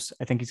corners.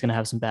 I think he's going to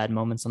have some bad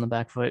moments on the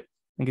back foot.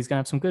 I think he's going to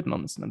have some good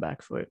moments on the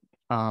back foot.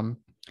 But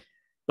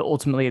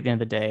ultimately, at the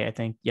end of the day, I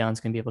think Jan's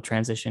going to be able to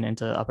transition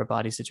into upper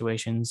body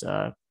situations,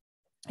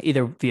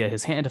 either via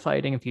his hand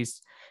fighting. If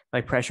he's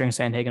like pressuring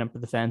Sandhagen up to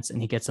the fence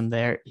and he gets him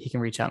there, he can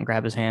reach out and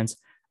grab his hands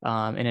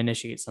and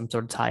initiate some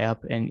sort of tie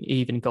up and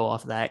even go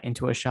off that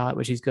into a shot,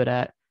 which he's good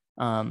at.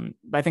 But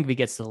I think if he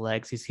gets to the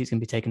legs, he's going to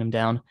be taking him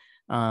down,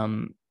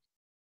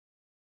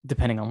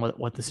 depending on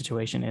what the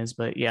situation is.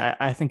 But yeah,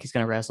 I think he's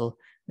going to wrestle.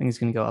 I think he's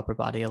going to go upper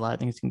body a lot. I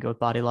think he's going to go with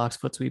body locks,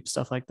 foot sweeps,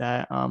 stuff like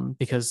that.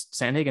 Because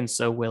Sandhagen's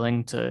so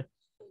willing to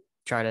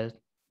try to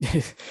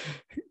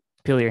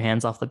peel your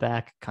hands off the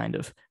back, kind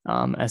of,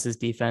 as his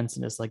defense,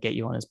 and just like get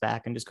you on his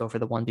back and just go for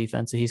the one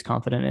defense that he's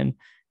confident in,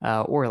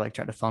 or like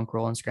try to funk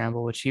roll and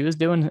scramble, which he was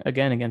doing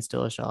again against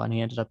Dillashaw, and he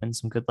ended up in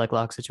some good leg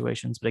lock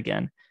situations. But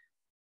again,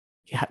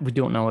 we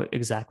don't know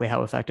exactly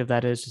how effective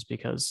that is, just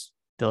because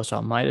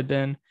Dillashaw might have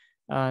been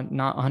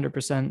not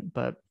 100%,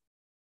 but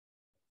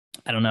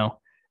I don't know.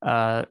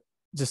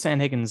 Just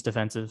Sandhagen's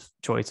defensive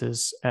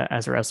choices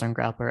as a wrestler and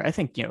grappler, I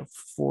think,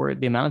 for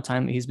the amount of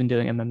time that he's been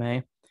doing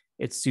MMA,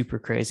 it's super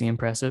crazy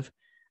impressive.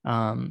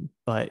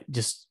 But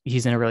just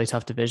he's in a really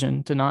tough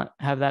division to not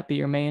have that be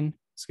your main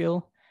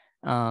skill,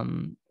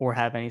 or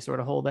have any sort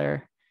of hole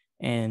there.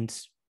 And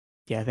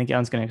yeah, I think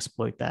Jan's going to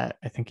exploit that.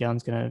 I think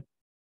Jan's going to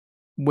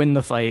win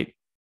the fight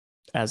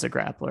as a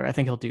grappler. I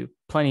think he'll do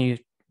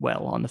plenty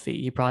well on the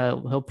feet.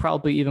 He'll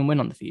probably even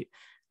win on the feet,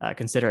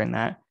 considering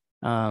that.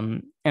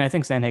 And I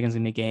think Sandhagen's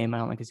gonna be game. I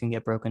don't think he's gonna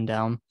get broken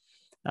down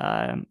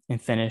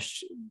and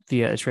finished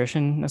via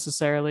attrition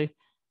necessarily.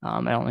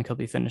 I don't think he'll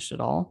be finished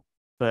at all,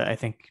 but I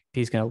think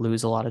he's gonna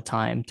lose a lot of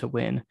time to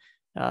win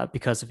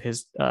because of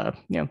his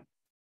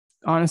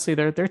honestly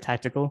they're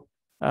tactical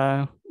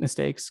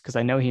mistakes, because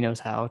I know he knows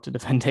how to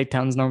defend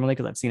takedowns normally,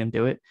 because I've seen him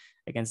do it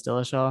against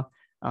Dillashaw.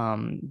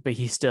 But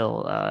he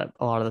still a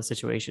lot of the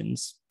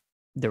situations,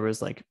 there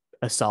was like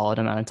a solid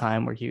amount of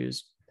time where he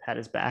had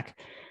his back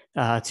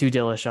to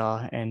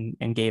Dillashaw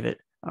and gave it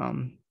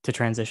to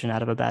transition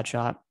out of a bad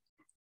shot.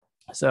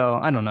 So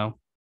I don't know.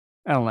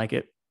 I don't like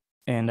it.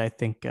 And I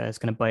think it's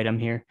going to bite him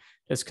here,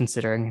 just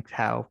considering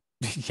how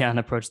Jan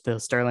approached the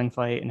Sterling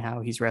fight and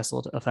how he's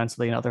wrestled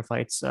offensively in other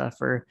fights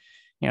for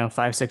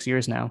 5-6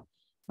 years now.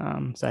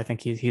 So I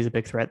think he's a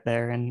big threat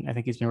there, and I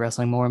think he's been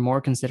wrestling more and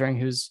more, considering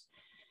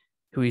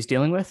who he's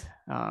dealing with.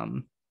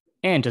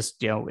 And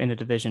just, in a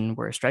division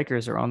where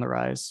strikers are on the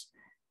rise,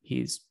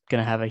 he's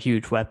going to have a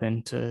huge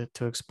weapon to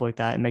exploit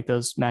that and make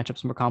those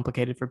matchups more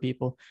complicated for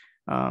people.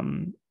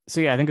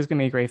 So yeah, I think it's going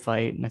to be a great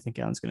fight, and I think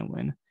Jan's going to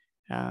win.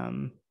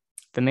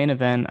 The main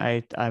event,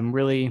 I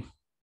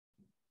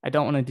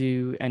don't want to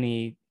do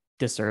any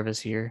disservice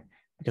here,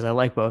 because I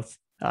like both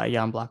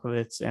Jan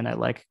Blachowicz and I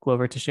like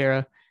Glover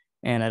Teixeira,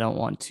 and I don't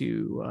want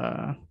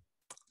to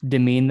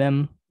demean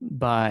them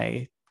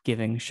by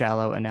giving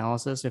shallow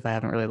analysis if I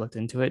haven't really looked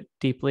into it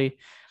deeply.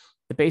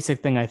 The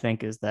basic thing I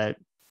think is that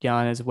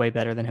Jan is way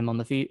better than him on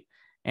the feet,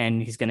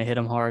 and he's going to hit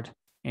him hard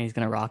and he's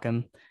going to rock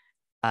him.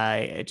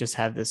 I just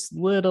have this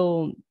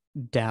little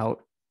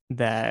doubt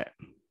that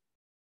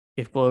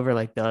if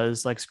Glover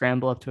does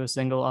scramble up to a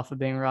single off of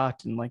being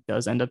rocked and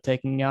does end up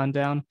taking Jan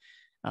down,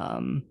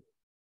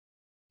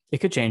 it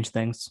could change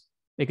things.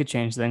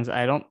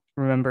 I don't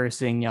remember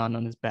seeing Jan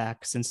on his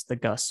back since the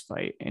Gus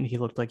fight, and he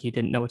looked like he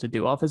didn't know what to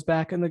do off his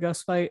back in the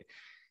Gus fight.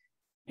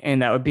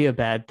 And that would be a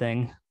bad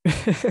thing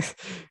if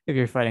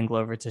you're fighting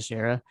Glover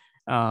Teixeira.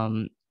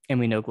 And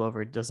we know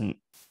Glover doesn't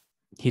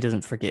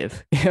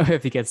forgive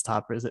if he gets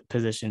top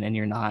position and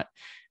you're not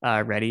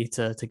ready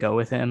to go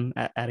with him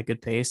at a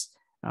good pace.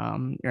 You're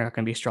not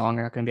going to be strong.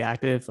 You're not going to be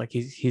active. Like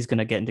he's going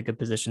to get into good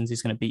positions.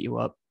 He's going to beat you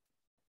up.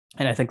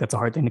 And I think that's a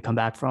hard thing to come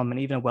back from. And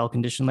even a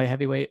well-conditioned light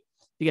heavyweight,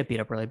 you get beat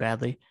up really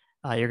badly.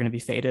 You're going to be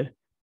faded.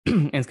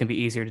 And it's going to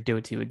be easier to do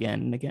it to you again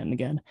and again and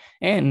again.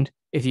 And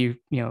if you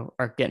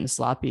are getting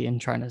sloppy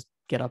and trying to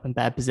get up in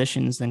bad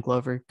positions, then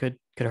Glover could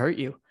hurt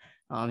you.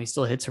 He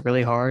still hits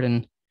really hard,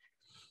 and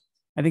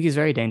I think he's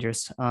very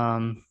dangerous.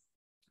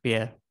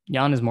 Yeah,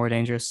 Jan is more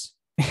dangerous,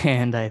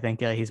 and I think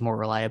he's more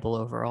reliable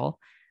overall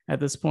at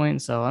this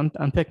point. So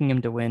I'm picking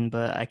him to win,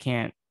 but I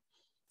can't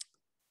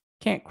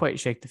quite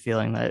shake the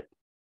feeling that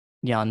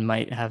Jan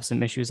might have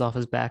some issues off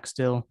his back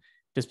still,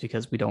 just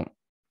because we don't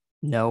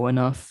know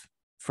enough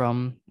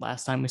from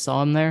last time we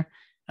saw him there.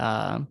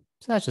 So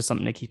that's just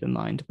something to keep in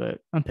mind, but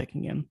I'm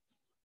picking him.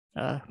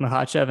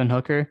 Makhachev and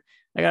Hooker,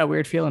 I got a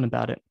weird feeling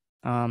about it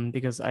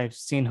because I've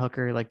seen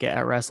Hooker like get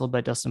out wrestled by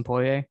Dustin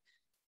Poirier,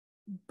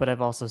 but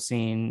I've also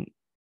seen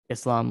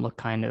Islam look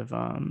kind of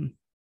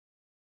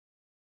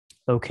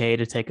okay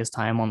to take his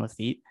time on the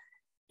feet.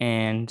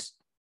 And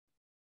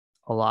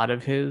a lot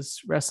of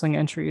his wrestling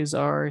entries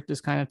are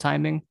just kind of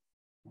timing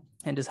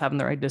and just having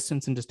the right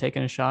distance and just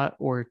taking a shot,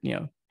 or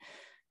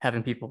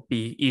having people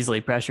be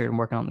easily pressured and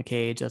working on the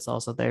cage. That's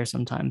also there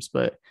sometimes,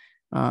 but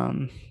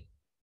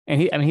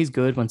and he's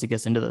good once he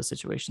gets into those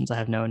situations. I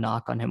have no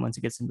knock on him once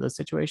he gets into those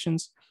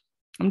situations.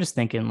 I'm just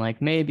thinking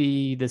like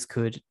maybe this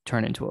could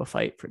turn into a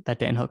fight that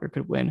Dan Hooker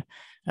could win,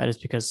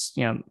 just because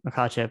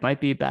Makhachev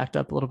might be backed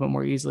up a little bit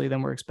more easily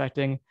than we're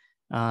expecting.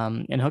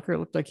 And Hooker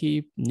looked like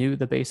he knew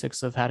the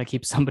basics of how to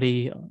keep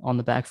somebody on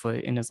the back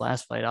foot in his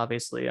last fight.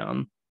 Obviously,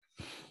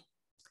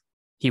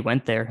 he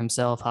went there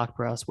himself.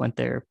 Haqparast went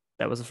there.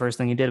 That was the first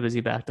thing he did, was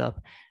he backed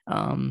up.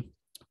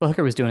 But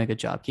Hooker was doing a good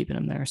job keeping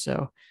him there.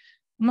 So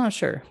I'm not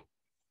sure.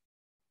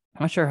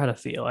 I'm not sure how to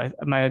feel.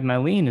 My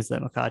lean is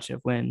that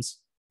Makhachev wins.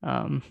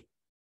 I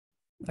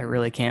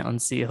really can't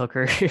unsee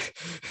Hooker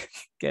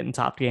getting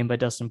top game by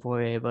Dustin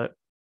Poirier, but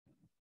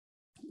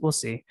we'll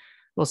see.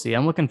 We'll see.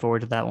 I'm looking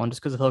forward to that one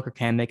just because if Hooker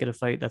can make it a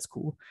fight, that's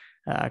cool.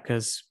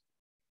 Because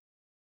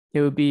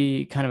it would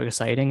be kind of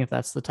exciting if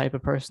that's the type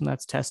of person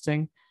that's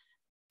testing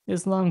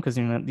Islam, because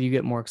you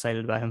get more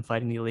excited about him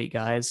fighting the elite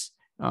guys.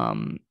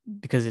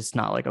 Because it's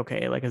not like,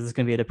 okay, like, is this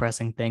going to be a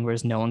depressing thing where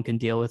no one can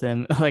deal with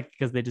him, like,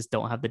 because they just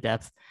don't have the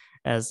depth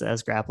as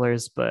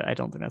grapplers. But I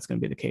don't think that's going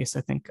to be the case.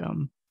 I think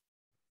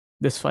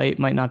this fight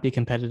might not be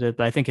competitive,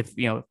 but I think if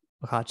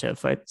Makhachev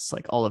fights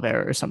like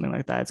Oliveira or something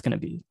like that, it's going to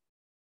be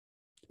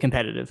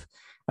competitive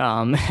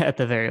at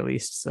the very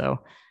least.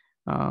 So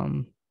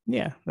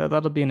yeah,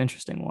 that'll be an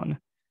interesting one.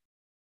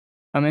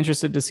 I'm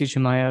interested to see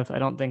Chimaev. I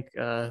don't think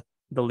the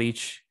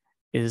Leech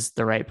is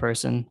the right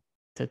person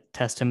to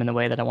test him in the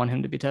way that I want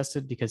him to be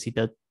tested, because he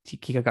got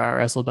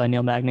wrestled by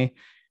Neil Magny.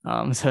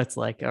 So it's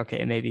like,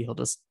 okay, maybe he'll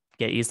just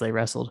get easily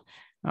wrestled.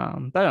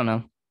 But I don't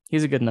know.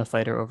 He's a good enough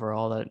fighter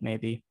overall that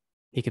maybe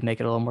he could make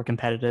it a little more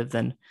competitive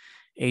than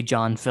a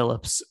John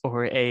Phillips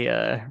or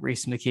a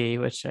Reese McKee,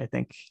 which I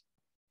think,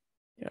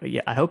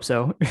 yeah, I hope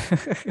so.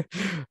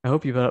 I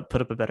hope you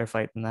put up a better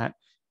fight than that.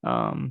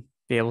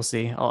 Yeah, we'll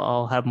see.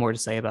 I'll have more to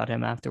say about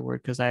him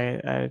afterward, because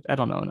I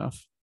don't know enough.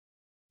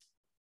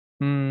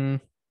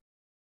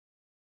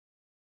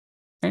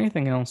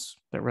 Anything else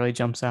that really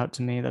jumps out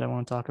to me that I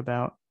want to talk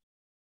about?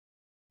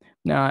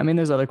 No, I mean,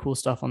 there's other cool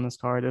stuff on this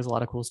card. There's a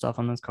lot of cool stuff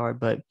on this card,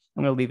 but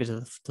I'm going to leave it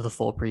to the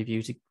full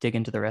preview to dig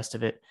into the rest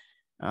of it.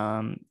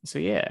 So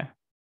yeah,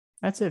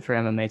 that's it for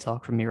MMA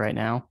talk from me right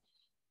now.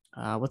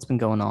 What's been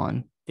going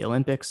on? The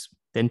Olympics,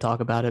 didn't talk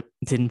about it,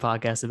 didn't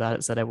podcast about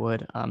it, said I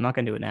would. I'm not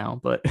going to do it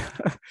now, but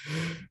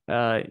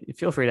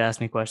feel free to ask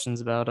me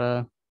questions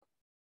about,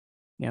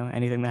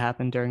 anything that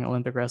happened during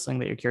Olympic wrestling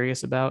that you're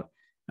curious about.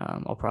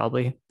 I'll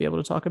probably be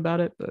able to talk about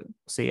it, but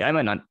see, I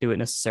might not do it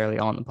necessarily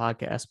on the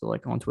podcast, but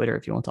like on Twitter,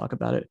 if you want to talk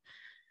about it,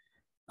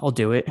 I'll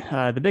do it.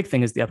 The big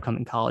thing is the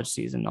upcoming college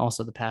season,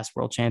 also the past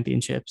world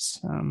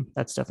championships.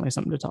 That's definitely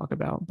something to talk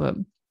about, but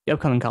the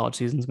upcoming college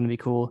season is going to be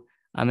cool.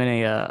 I'm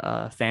in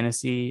a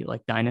fantasy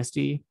like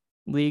dynasty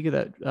league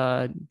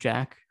that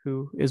Jack,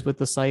 who is with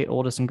the site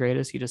Oldest and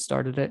Greatest, he just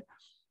started it.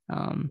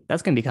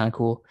 That's going to be kind of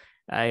cool.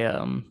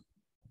 I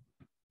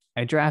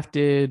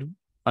drafted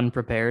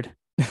unprepared.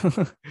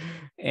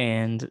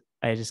 And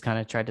I just kind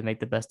of tried to make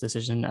the best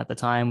decision at the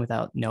time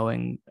without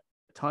knowing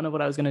a ton of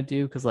what I was going to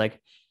do. Because, like,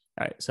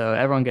 all right, so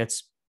everyone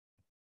gets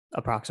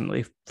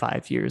approximately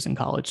 5 years in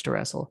college to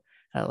wrestle,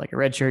 like a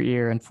redshirt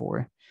year and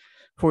 4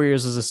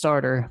 years as a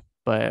starter.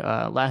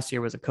 But last year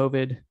was a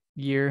COVID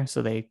year,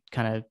 so they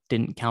kind of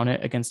didn't count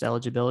it against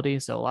eligibility.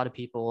 So a lot of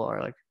people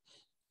are like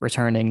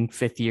returning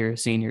 5th year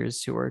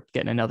seniors who are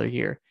getting another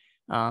year.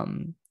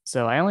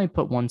 So I only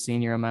put 1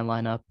 senior in my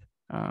lineup.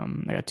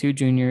 I got 2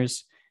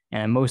 juniors,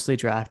 and I mostly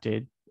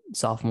drafted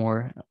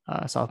sophomores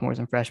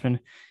and freshmen.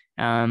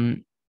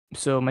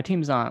 So my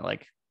team's not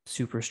like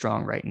super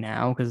strong right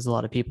now, because there's a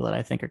lot of people that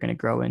I think are going to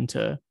grow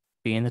into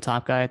being the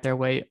top guy at their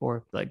weight,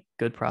 or like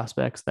good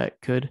prospects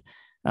that could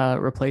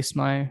replace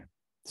my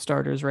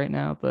starters right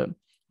now, but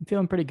I'm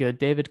feeling pretty good.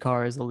 David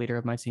Carr is the leader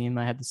of my team.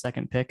 I had the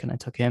second pick and I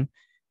took him.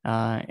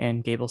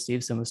 And Gable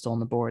Steveson was still on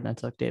the board, and I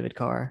took David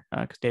Carr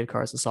because David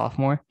Carr is a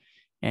sophomore,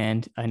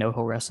 and I know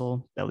he'll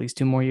wrestle at least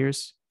 2 more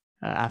years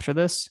after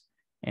this,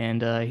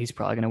 and he's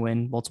probably going to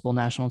win multiple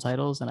national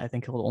titles, and I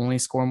think he'll only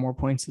score more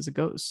points as it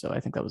goes. So I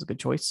think that was a good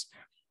choice.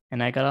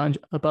 And I got on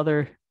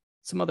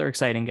some other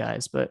exciting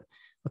guys, but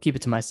I'll keep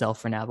it to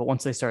myself for now. But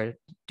once they start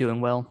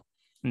doing well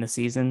in the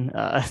season,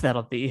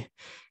 that'll be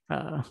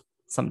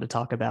something to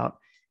talk about.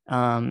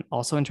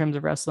 Also, in terms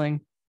of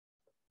wrestling,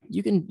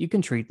 you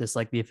can treat this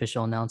like the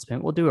official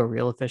announcement. We'll do a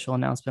real official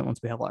announcement once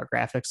we have our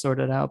graphics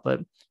sorted out. But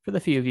for the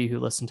few of you who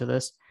listen to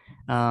this,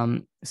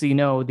 so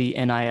the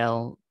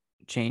NIL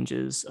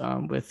changes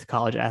with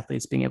college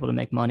athletes being able to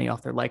make money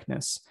off their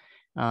likeness.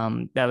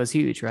 That was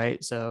huge,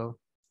 right? So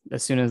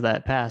as soon as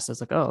that passed,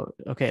 it's like, oh,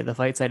 okay, the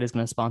fight site is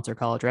going to sponsor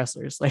college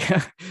wrestlers. Like,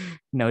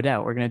 no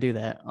doubt, we're going to do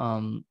that.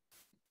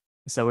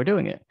 So we're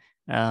doing it.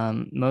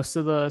 Most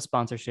of the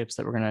sponsorships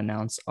that we're going to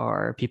announce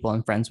are people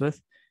I'm friends with,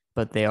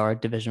 but they are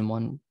Division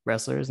I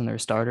wrestlers and they're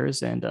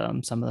starters, and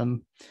some of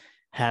them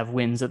have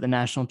wins at the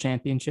national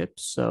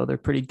championships, so they're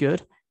pretty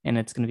good. And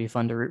it's going to be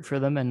fun to root for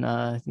them and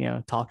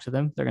talk to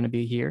them. They're going to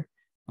be here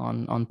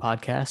on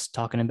podcasts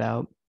talking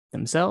about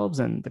themselves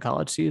and the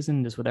college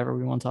season, just whatever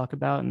we want to talk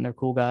about. And they're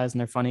cool guys and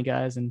they're funny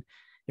guys, and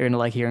you're going to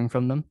like hearing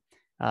from them.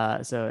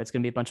 So it's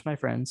going to be a bunch of my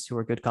friends who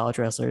are good college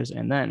wrestlers,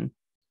 and then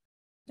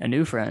a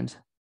new friend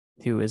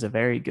who is a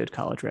very good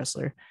college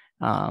wrestler.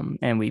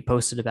 And we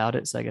posted about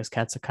it. So I guess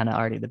cats are kind of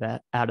already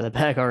out of the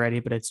bag already,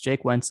 but it's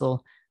Jake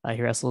Wenzel.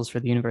 He wrestles for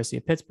the University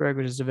of Pittsburgh,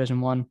 which is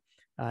Division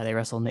I. They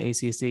wrestle in the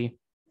ACC,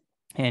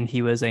 and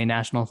he was a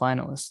national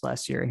finalist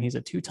last year, and he's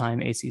a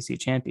 2-time ACC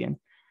champion.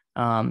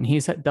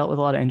 He's dealt with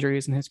a lot of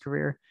injuries in his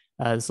career.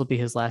 This will be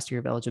his last year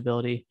of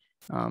eligibility.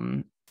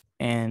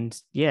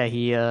 And yeah,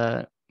 he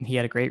had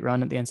a great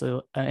run at the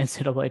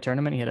NCAA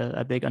tournament. He had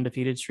a big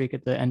undefeated streak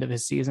at the end of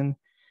his season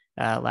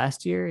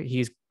last year.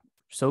 He's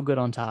so good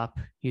on top.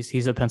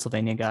 He's a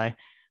Pennsylvania guy.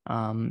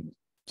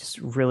 Just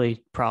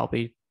really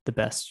probably the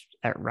best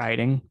at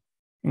riding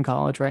in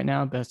college right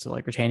now, best at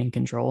like retaining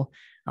control.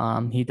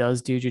 He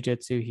does do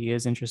jiu-jitsu. He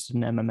is interested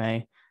in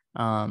MMA.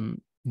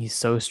 He's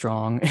so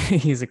strong.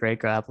 He's a great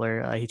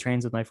grappler. He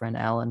trains with my friend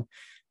Alan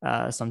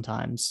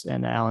sometimes,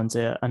 and Alan's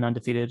an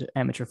undefeated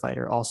amateur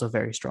fighter, also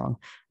very strong,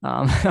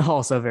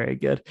 also very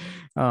good.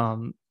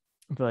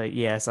 But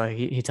yeah, so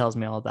he tells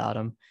me all about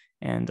him.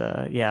 And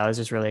yeah, I was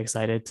just really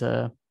excited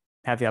to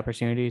have the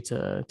opportunity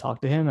to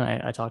talk to him.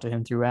 And I talked to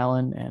him through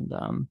Alan,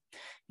 and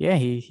yeah,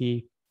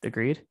 he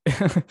agreed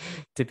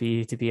to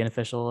be an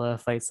official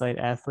fight site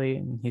athlete,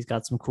 and he's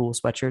got some cool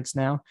sweatshirts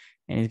now,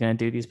 and he's going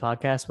to do these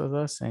podcasts with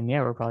us. And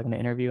yeah, we're probably going to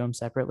interview him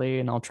separately,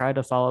 and I'll try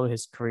to follow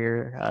his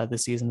career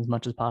this season as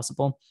much as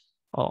possible.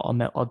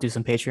 I'll do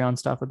some Patreon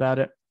stuff about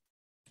it.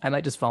 I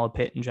might just follow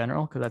Pitt in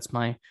general because that's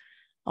my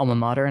alma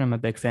mater, and I'm a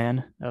big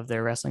fan of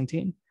their wrestling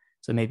team.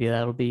 So maybe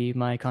that'll be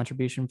my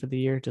contribution for the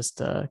year, just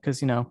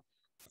because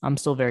I'm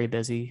still very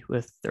busy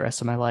with the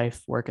rest of my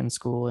life, work and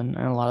school, and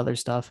a lot of other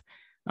stuff.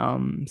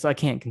 So I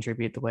can't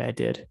contribute the way I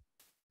did,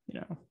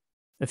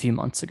 a few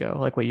months ago,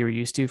 like what you were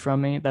used to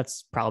from me.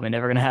 That's probably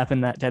never going to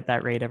happen at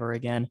that rate ever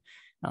again.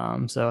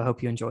 So I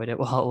hope you enjoyed it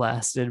while it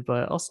lasted,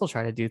 but I'll still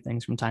try to do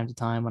things from time to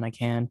time when I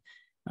can.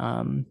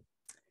 And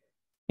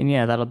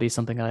yeah, that'll be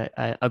something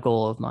a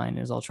goal of mine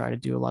is I'll try to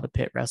do a lot of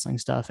pit wrestling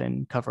stuff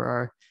and cover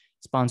our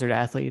sponsored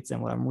athletes and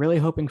what I'm really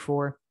hoping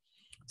for.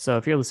 So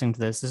if you're listening to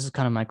this is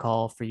kind of my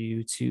call for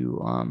you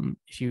to,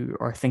 if you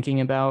are thinking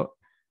about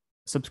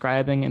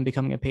subscribing and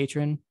becoming a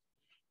patron,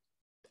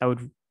 I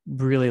would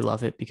really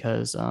love it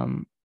because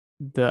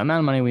the amount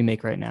of money we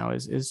make right now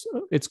is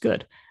it's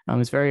good.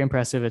 It's very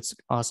impressive. It's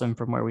awesome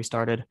from where we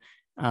started.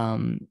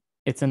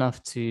 It's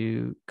enough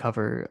to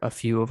cover a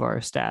few of our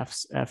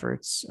staff's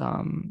efforts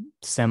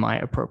semi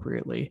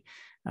appropriately.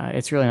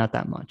 It's really not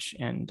that much,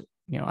 and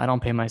I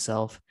don't pay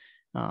myself.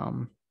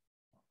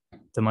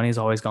 The money's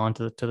always gone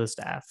to the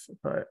staff,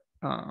 but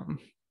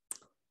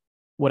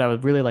what I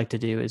would really like to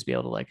do is be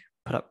able to like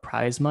put up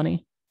prize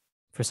money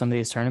for some of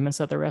these tournaments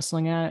that they're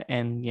wrestling at,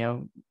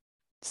 and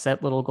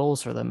set little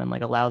goals for them and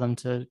like allow them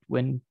to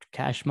win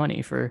cash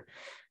money for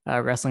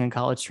wrestling in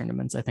college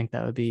tournaments. I think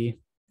that would be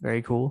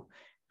very cool.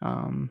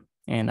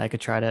 And I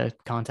could try to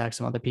contact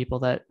some other people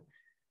that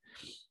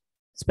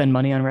spend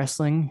money on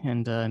wrestling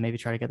and maybe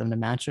try to get them to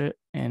match it,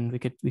 and we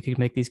could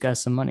make these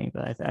guys some money.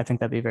 But I think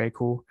that'd be very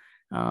cool.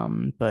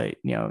 But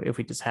if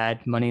we just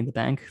had money in the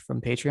bank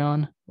from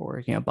Patreon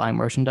or buying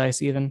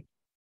merchandise even,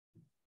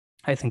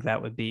 I think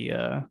that would be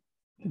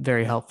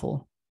very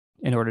helpful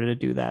in order to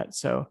do that.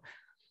 So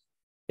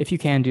if you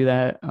can do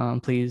that,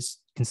 please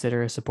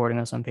consider supporting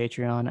us on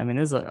Patreon. I mean,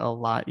 there's a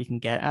lot you can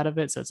get out of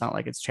it, so it's not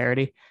like it's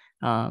charity.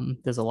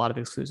 There's a lot of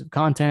exclusive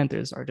content.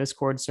 There's our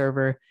Discord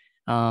server.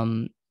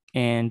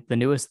 And the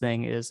newest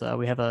thing is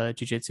we have a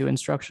jiu-jitsu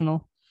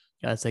instructional.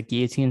 It's a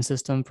guillotine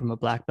system from a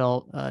black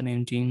belt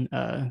named Gene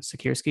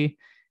Sikierski,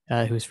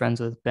 who's friends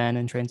with Ben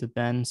and trains with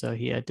Ben. So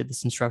he did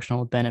this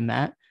instructional with Ben and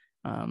Matt.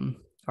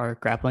 are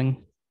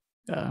grappling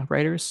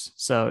writers.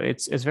 So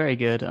it's very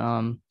good.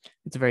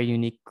 It's a very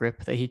unique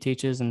grip that he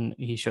teaches, and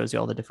he shows you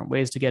all the different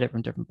ways to get it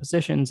from different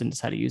positions and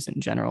just how to use it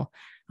in general.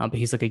 But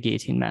he's like a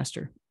guillotine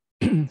master.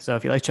 So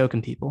if you like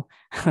choking people,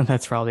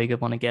 that's probably a good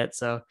one to get.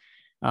 So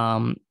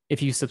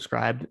if you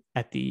subscribe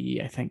at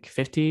the, I think,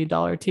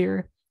 $50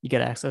 tier, you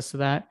get access to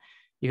that.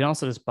 You can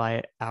also just buy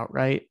it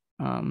outright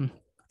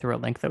through a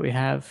link that we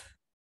have,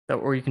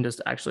 or you can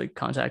just actually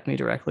contact me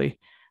directly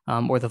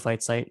or the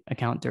Fight Site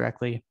account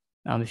directly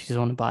if you just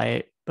want to buy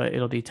it, but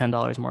it'll be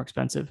 $10 more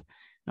expensive.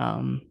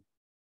 Um,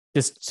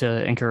 just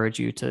to encourage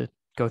you to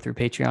go through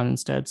Patreon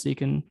instead, so you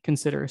can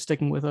consider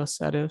sticking with us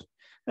at a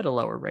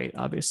lower rate,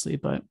 obviously,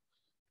 but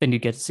then you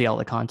get to see all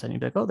the content. You'd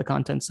be like, oh, the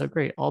content's so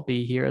great. I'll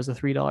be here as a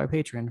 $3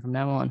 patron from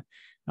now on.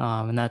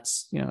 And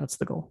that's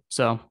the goal.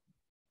 So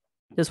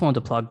just wanted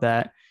to plug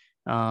that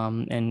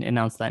and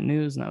announce that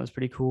news. And that was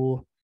pretty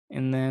cool.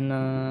 And then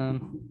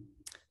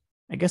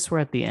I guess we're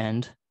at the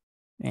end,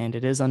 and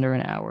it is under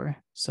an hour.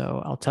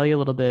 So I'll tell you a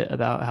little bit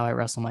about how I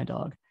wrestle my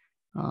dog.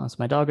 So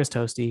my dog is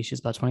Toasty. She's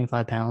about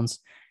 25 pounds.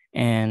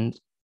 And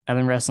I've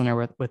been wrestling her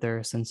with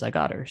her since I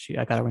got her.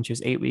 I got her when she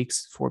was 8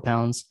 weeks, 4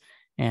 pounds.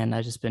 And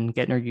I've just been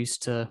getting her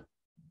used to,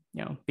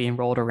 being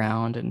rolled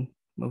around and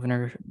moving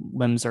her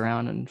limbs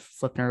around and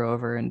flipping her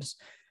over and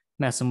just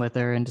messing with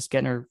her and just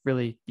getting her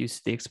really used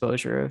to the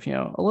exposure of,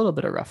 a little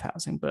bit of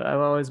roughhousing. But I've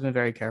always been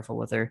very careful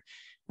with her.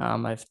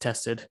 I've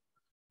tested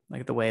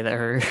like the way that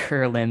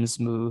her limbs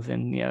move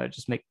and,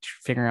 just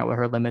figuring out what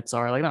her limits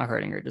are, like not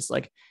hurting her, just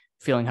like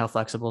feeling how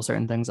flexible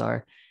certain things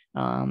are.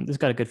 Just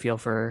got a good feel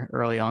for her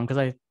early on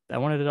because I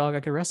wanted a dog I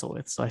could wrestle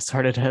with. So I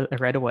started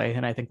right away.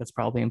 And I think that's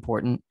probably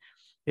important,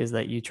 is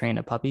that you train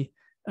a puppy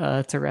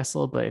to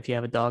wrestle. But if you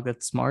have a dog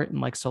that's smart and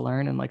likes to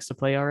learn and likes to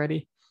play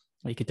already,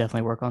 you could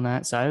definitely work on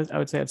that. So I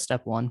would say that's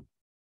step one.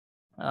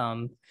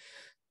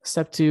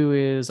 Step two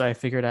is I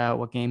figured out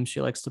what games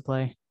she likes to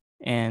play.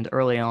 And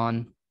early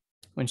on,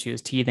 when she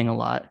was teething a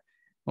lot,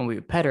 when we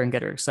would pet her and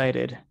get her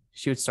excited,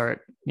 she would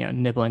start,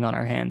 nibbling on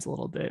our hands a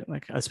little bit,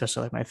 like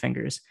especially like my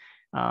fingers.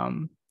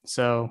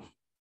 So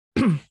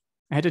I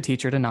had to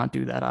teach her to not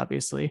do that,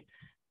 obviously,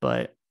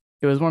 but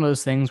it was one of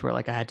those things where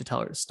like I had to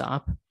tell her to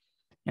stop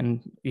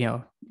and,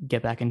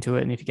 get back into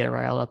it. And if you get her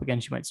riled up again,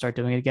 she might start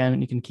doing it again,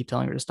 and you can keep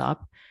telling her to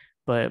stop.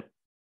 But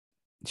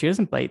she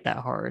doesn't bite that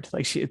hard.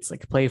 Like it's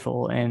like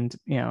playful, and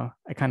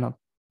I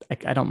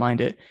don't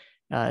mind it.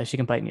 She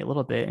can bite me a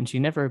little bit, and she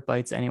never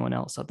bites anyone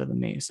else other than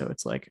me. So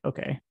it's like,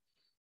 okay,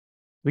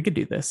 we could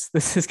do this.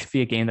 This could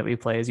be a game that we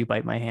play as you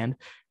bite my hand.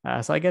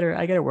 So I get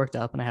her worked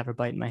up, and I have her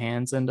bite in my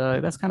hands, and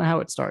that's kind of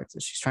how it starts.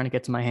 She's trying to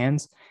get to my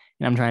hands,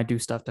 and I'm trying to do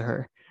stuff to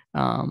her.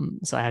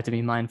 So I have to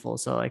be mindful.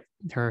 So like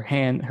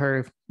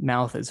her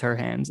mouth is her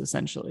hands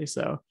essentially.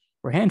 So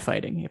we're hand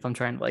fighting. If I'm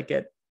trying to like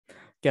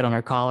get on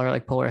her collar,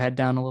 like pull her head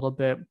down a little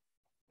bit,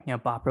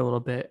 bop her a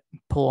little bit,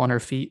 pull on her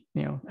feet,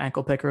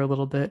 ankle pick her a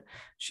little bit.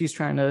 She's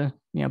trying to,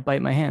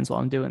 bite my hands while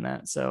I'm doing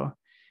that. So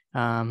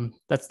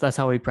that's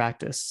how we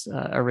practice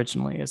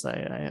originally. Is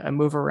I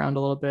move her around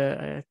a little bit,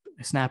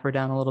 I snap her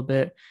down a little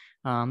bit,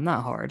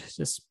 not hard,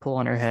 just pull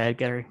on her head,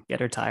 get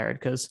her tired,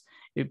 because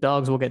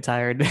dogs will get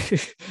tired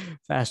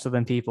faster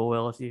than people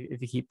will if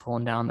you keep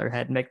pulling down their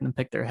head, making them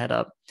pick their head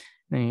up,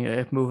 then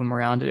you move them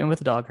around. And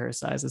with a dog her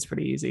size, it's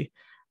pretty easy.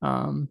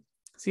 So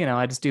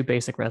I just do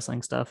basic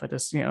wrestling stuff. I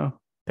just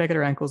pick at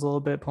her ankles a little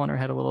bit, pull on her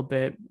head a little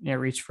bit,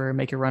 reach for her,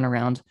 make her run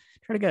around,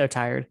 try to get her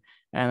tired.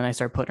 And then I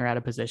start putting her out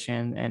of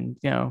position. And,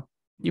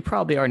 you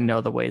probably already know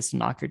the ways to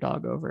knock your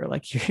dog over.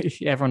 Like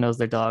everyone knows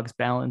their dog's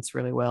balance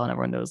really well. And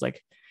everyone knows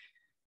like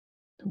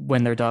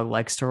when their dog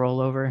likes to roll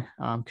over,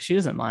 because she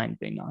doesn't mind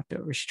being knocked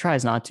over. She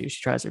tries not to.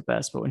 She tries her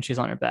best. But when she's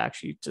on her back,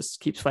 she just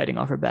keeps fighting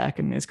off her back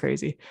and is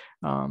crazy.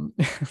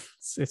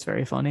 It's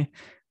very funny.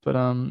 But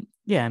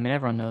yeah, I mean,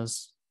 everyone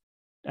knows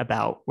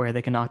about where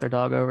they can knock their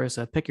dog over.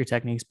 So pick your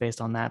techniques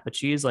based on that. But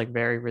she's like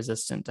very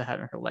resistant to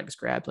having her legs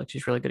grabbed. Like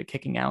she's really good at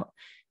kicking out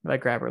if I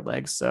grab her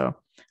legs. So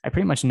I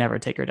pretty much never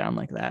take her down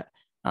like that.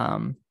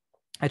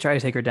 I try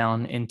to take her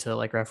down into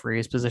like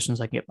referee's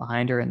positions. I can get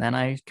behind her, and then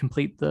I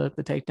complete the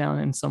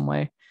takedown in some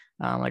way,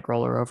 like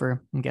roll her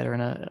over and get her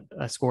in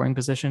a scoring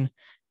position.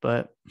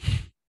 But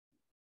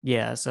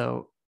yeah,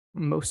 so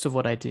most of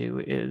what I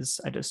do is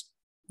I just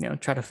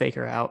try to fake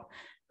her out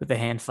with the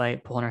hand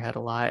fight, pulling her head a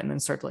lot, and then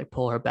start to like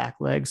pull her back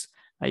legs.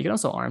 You can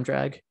also arm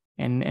drag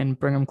and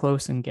bring them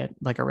close and get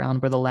like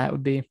around where the lat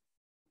would be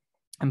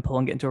and pull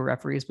and get into a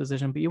referee's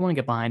position. But you want to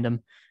get behind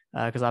them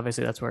because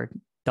obviously that's where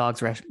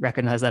dogs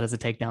recognize that as a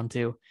takedown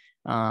too.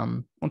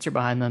 Once you're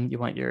behind them, you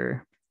want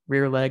your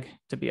rear leg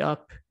to be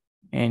up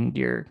and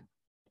your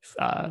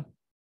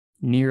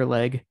near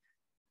leg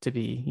to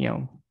be,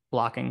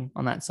 blocking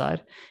on that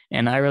side.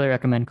 And I really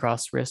recommend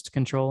cross wrist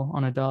control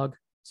on a dog.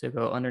 So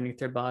go underneath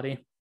their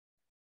body,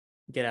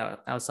 get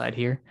outside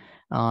here,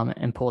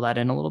 and pull that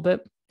in a little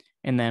bit.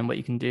 And then what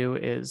you can do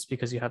is,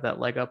 because you have that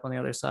leg up on the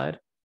other side,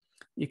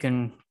 you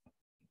can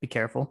be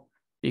careful.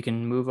 You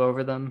can move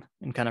over them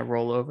and kind of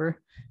roll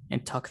over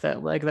and tuck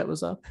that leg that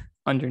was up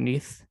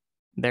underneath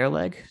their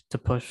leg to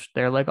push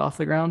their leg off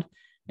the ground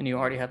and you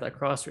already have that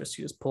cross wrist.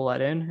 You just pull that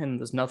in, and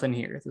there's nothing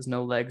here. There's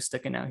no legs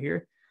sticking out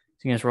here.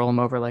 So you can just roll them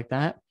over like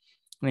that,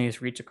 and then you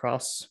just reach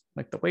across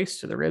like the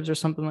waist or the ribs or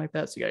something like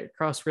that. So you got your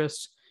cross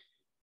wrist,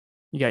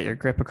 you got your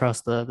grip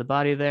across the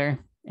body there,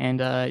 and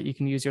you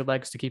can use your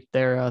legs to keep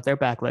their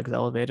back legs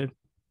elevated.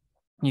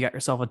 You got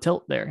yourself a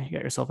tilt there. You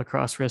got yourself a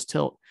cross wrist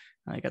tilt.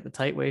 You got the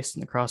tight waist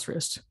and the cross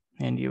wrist,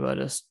 and you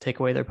just take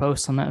away their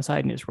posts on that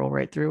side and you just roll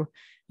right through.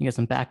 You get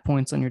some back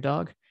points on your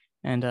dog,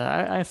 and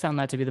I found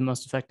that to be the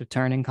most effective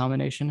turning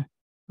combination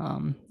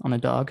on a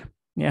dog.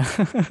 Yeah.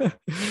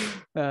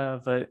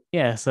 But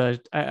yeah, so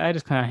I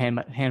just kind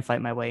of hand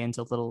fight my way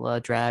into little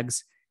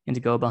drags, into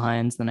go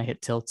behinds, then I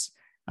hit tilts,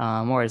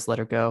 or I just let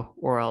her go,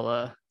 or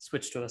I'll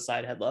switch to a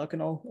side headlock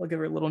and I'll give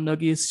her little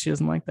noogies. She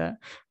doesn't like that.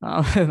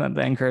 That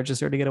encourages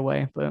her to get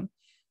away. But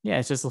yeah,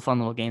 it's just a fun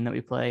little game that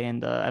we play.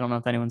 And I don't know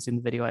if anyone's seen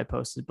the video I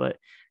posted, but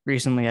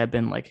recently I've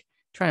been like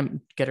trying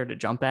to get her to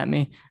jump at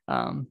me.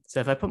 So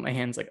if I put my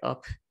hands like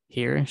up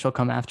here, she'll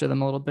come after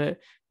them a little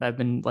bit. I've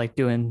been like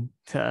doing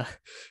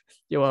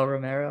Yoel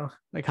Romero,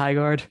 like high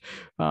guard.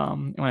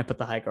 And when I put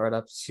the high guard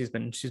up, she's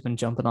been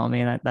jumping on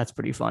me, and that's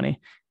pretty funny.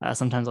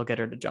 Sometimes I'll get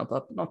her to jump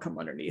up, and I'll come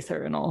underneath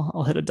her, and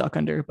I'll hit a duck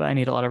under. But I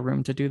need a lot of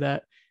room to do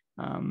that.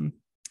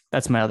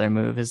 That's my other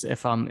move, is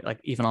if I'm like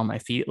even on my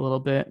feet a little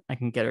bit, I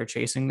can get her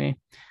chasing me.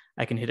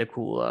 I can hit a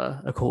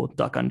cool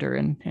duck under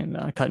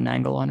and cut an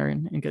angle on her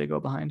and get a go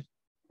behind.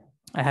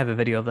 I have a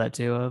video of that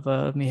too,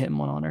 of me hitting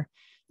one on her.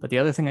 But the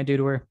other thing I do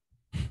to her,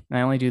 and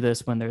I only do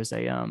this when there's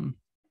a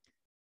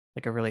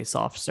like a really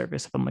soft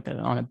surface, if I'm like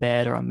on a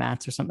bed or on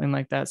mats or something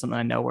like that, something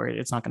I know where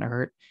it's not going to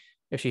hurt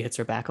if she hits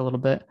her back a little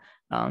bit.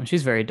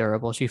 She's very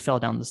durable. She fell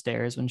down the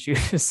stairs when she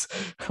was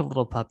a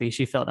little puppy.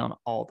 She fell down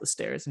all the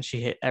stairs and she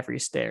hit every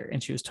stair,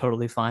 and she was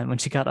totally fine when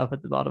she got up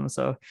at the bottom.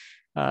 So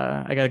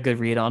I got a good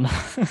read on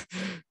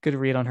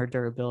her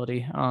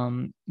durability.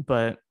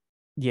 But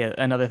yeah,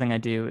 another thing I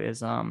do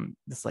is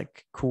this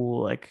like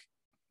cool like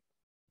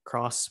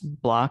cross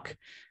block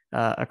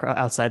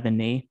outside the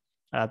knee.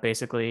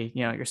 Basically,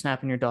 you're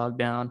snapping your dog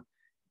down,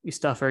 you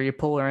stuff her, you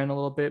pull her in a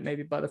little bit,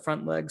 maybe by the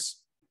front legs,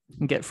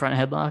 and get front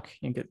headlock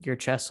and get your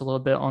chest a little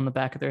bit on the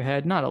back of their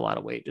head. Not a lot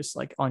of weight, just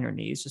like on your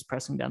knees, just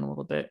pressing down a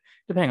little bit,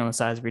 depending on the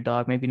size of your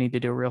dog. Maybe you need to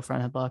do a real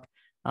front headlock.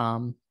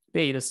 But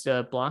you just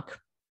block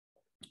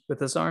with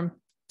this arm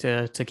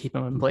to keep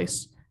them in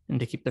place and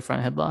to keep the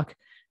front headlock.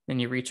 Then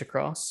you reach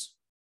across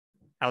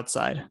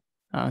outside.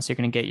 So you're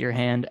going to get your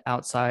hand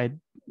outside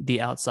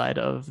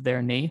of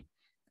their knee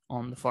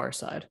on the far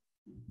side.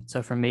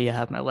 So for me, I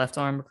have my left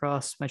arm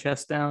across my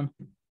chest down,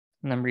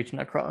 and I'm reaching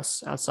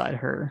across outside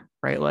her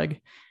right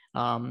leg.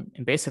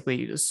 And basically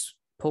you just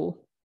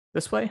pull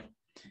this way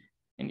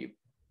and you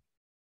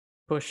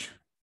push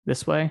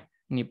this way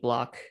and you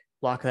block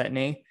that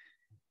knee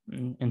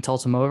and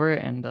tilt them over.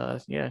 And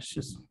she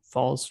just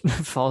falls,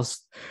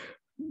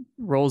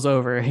 rolls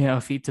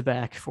over, feet to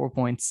back, 4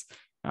 points.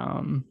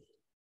 But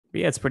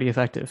yeah, it's pretty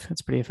effective.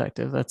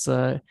 That's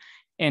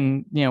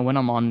and when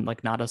I'm on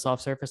like not a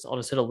soft surface, I'll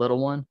just hit a little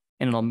one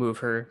and I'll move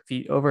her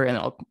feet over and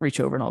I'll reach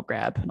over and I'll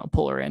grab and I'll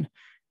pull her in,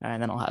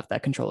 and then I'll have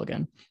that control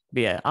again.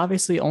 But yeah,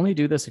 obviously only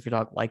do this if your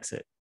dog likes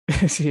it.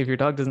 See, if your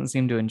dog doesn't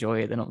seem to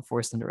enjoy it, then don't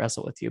force them to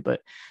wrestle with you.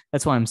 But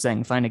that's why I'm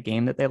saying find a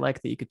game that they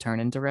like that you could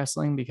turn into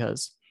wrestling,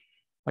 because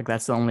like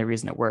that's the only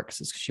reason it works,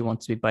 is because she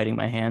wants to be biting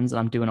my hands and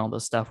I'm doing all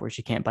this stuff where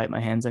she can't bite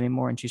my hands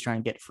anymore and she's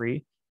trying to get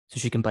free so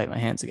she can bite my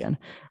hands again.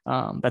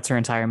 That's her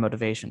entire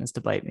motivation, is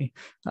to bite me.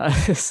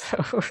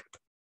 So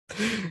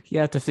you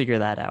have to figure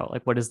that out.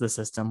 Like, what is the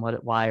system?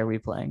 Why are we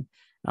playing?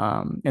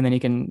 And then you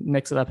can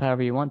mix it up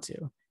however you want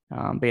to.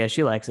 But yeah,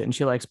 she likes it, and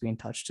she likes being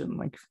touched and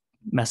like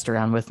messed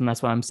around with. And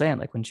that's what I'm saying.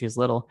 Like when she was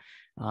little,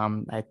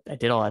 I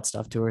did all that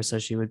stuff to her so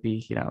she would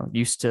be,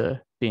 used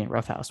to being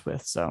roughhoused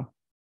with. So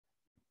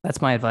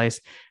that's my advice.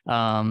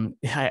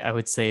 I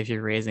would say if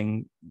you're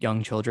raising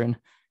young children,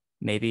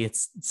 maybe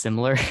it's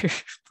similar,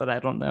 but I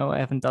don't know. I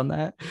haven't done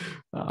that.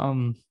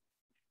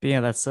 But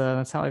yeah, that's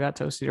how I got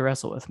Toasty to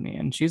wrestle with me,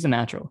 and she's a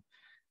natural.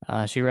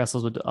 She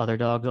wrestles with other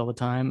dogs all the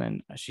time,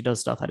 and she does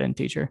stuff I didn't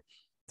teach her.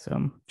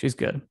 So she's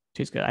good.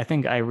 I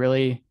think I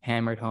really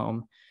hammered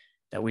home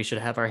that we should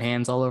have our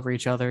hands all over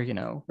each other,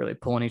 really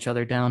pulling each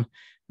other down,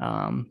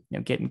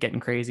 getting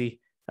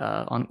crazy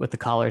with the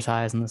collar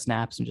ties and the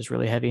snaps, and just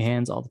really heavy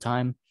hands all the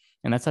time.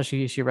 And that's how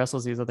she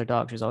wrestles these other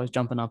dogs. She's always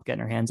jumping up,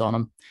 getting her hands on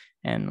them,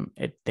 and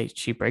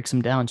she breaks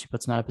them down. She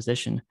puts them out of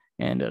position,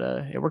 and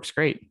it works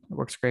great.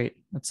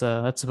 That's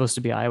supposed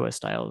to be Iowa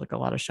style, like a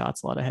lot of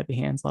shots, a lot of heavy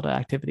hands, a lot of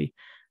activity.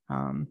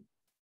 So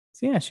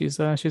yeah, she's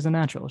a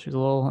natural. She's a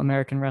little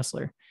American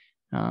wrestler.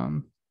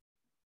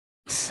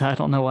 So I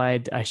don't know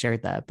why I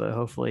shared that, but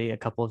hopefully a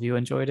couple of you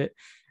enjoyed it.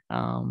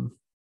 And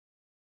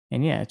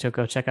yeah,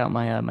 go check out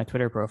my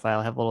Twitter profile.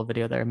 I have a little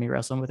video there of me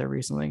wrestling with her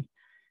recently.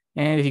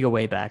 And if you go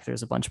way back,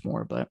 there's a bunch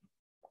more, but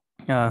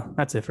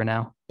that's it for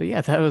now. But yeah,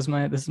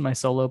 this is my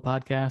solo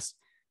podcast.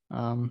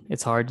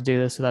 It's hard to do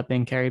this without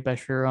being carried by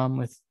Shuram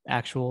with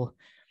actual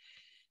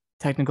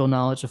technical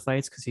knowledge of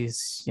fights, because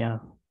he's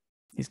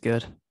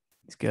good.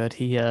 He's good.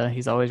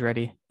 He's always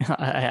ready.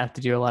 I have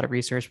to do a lot of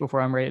research before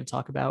I'm ready to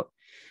talk about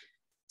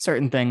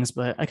certain things,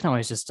 but I can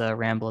always just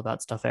ramble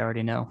about stuff I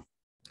already know.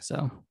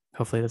 So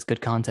hopefully that's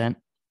good content.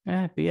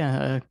 But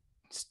yeah,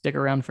 stick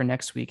around for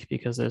next week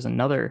because there's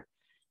another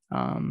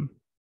um,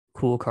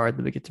 cool card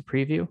that we get to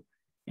preview,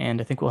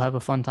 and I think we'll have a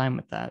fun time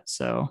with that.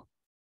 So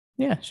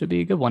yeah, should be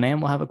a good one, and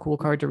we'll have a cool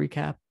card to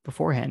recap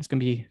beforehand. It's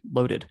gonna be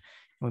loaded.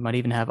 We might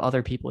even have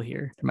other people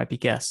here. There might be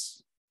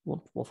guests.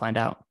 We'll find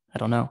out. I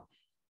don't know.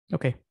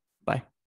 Okay, bye.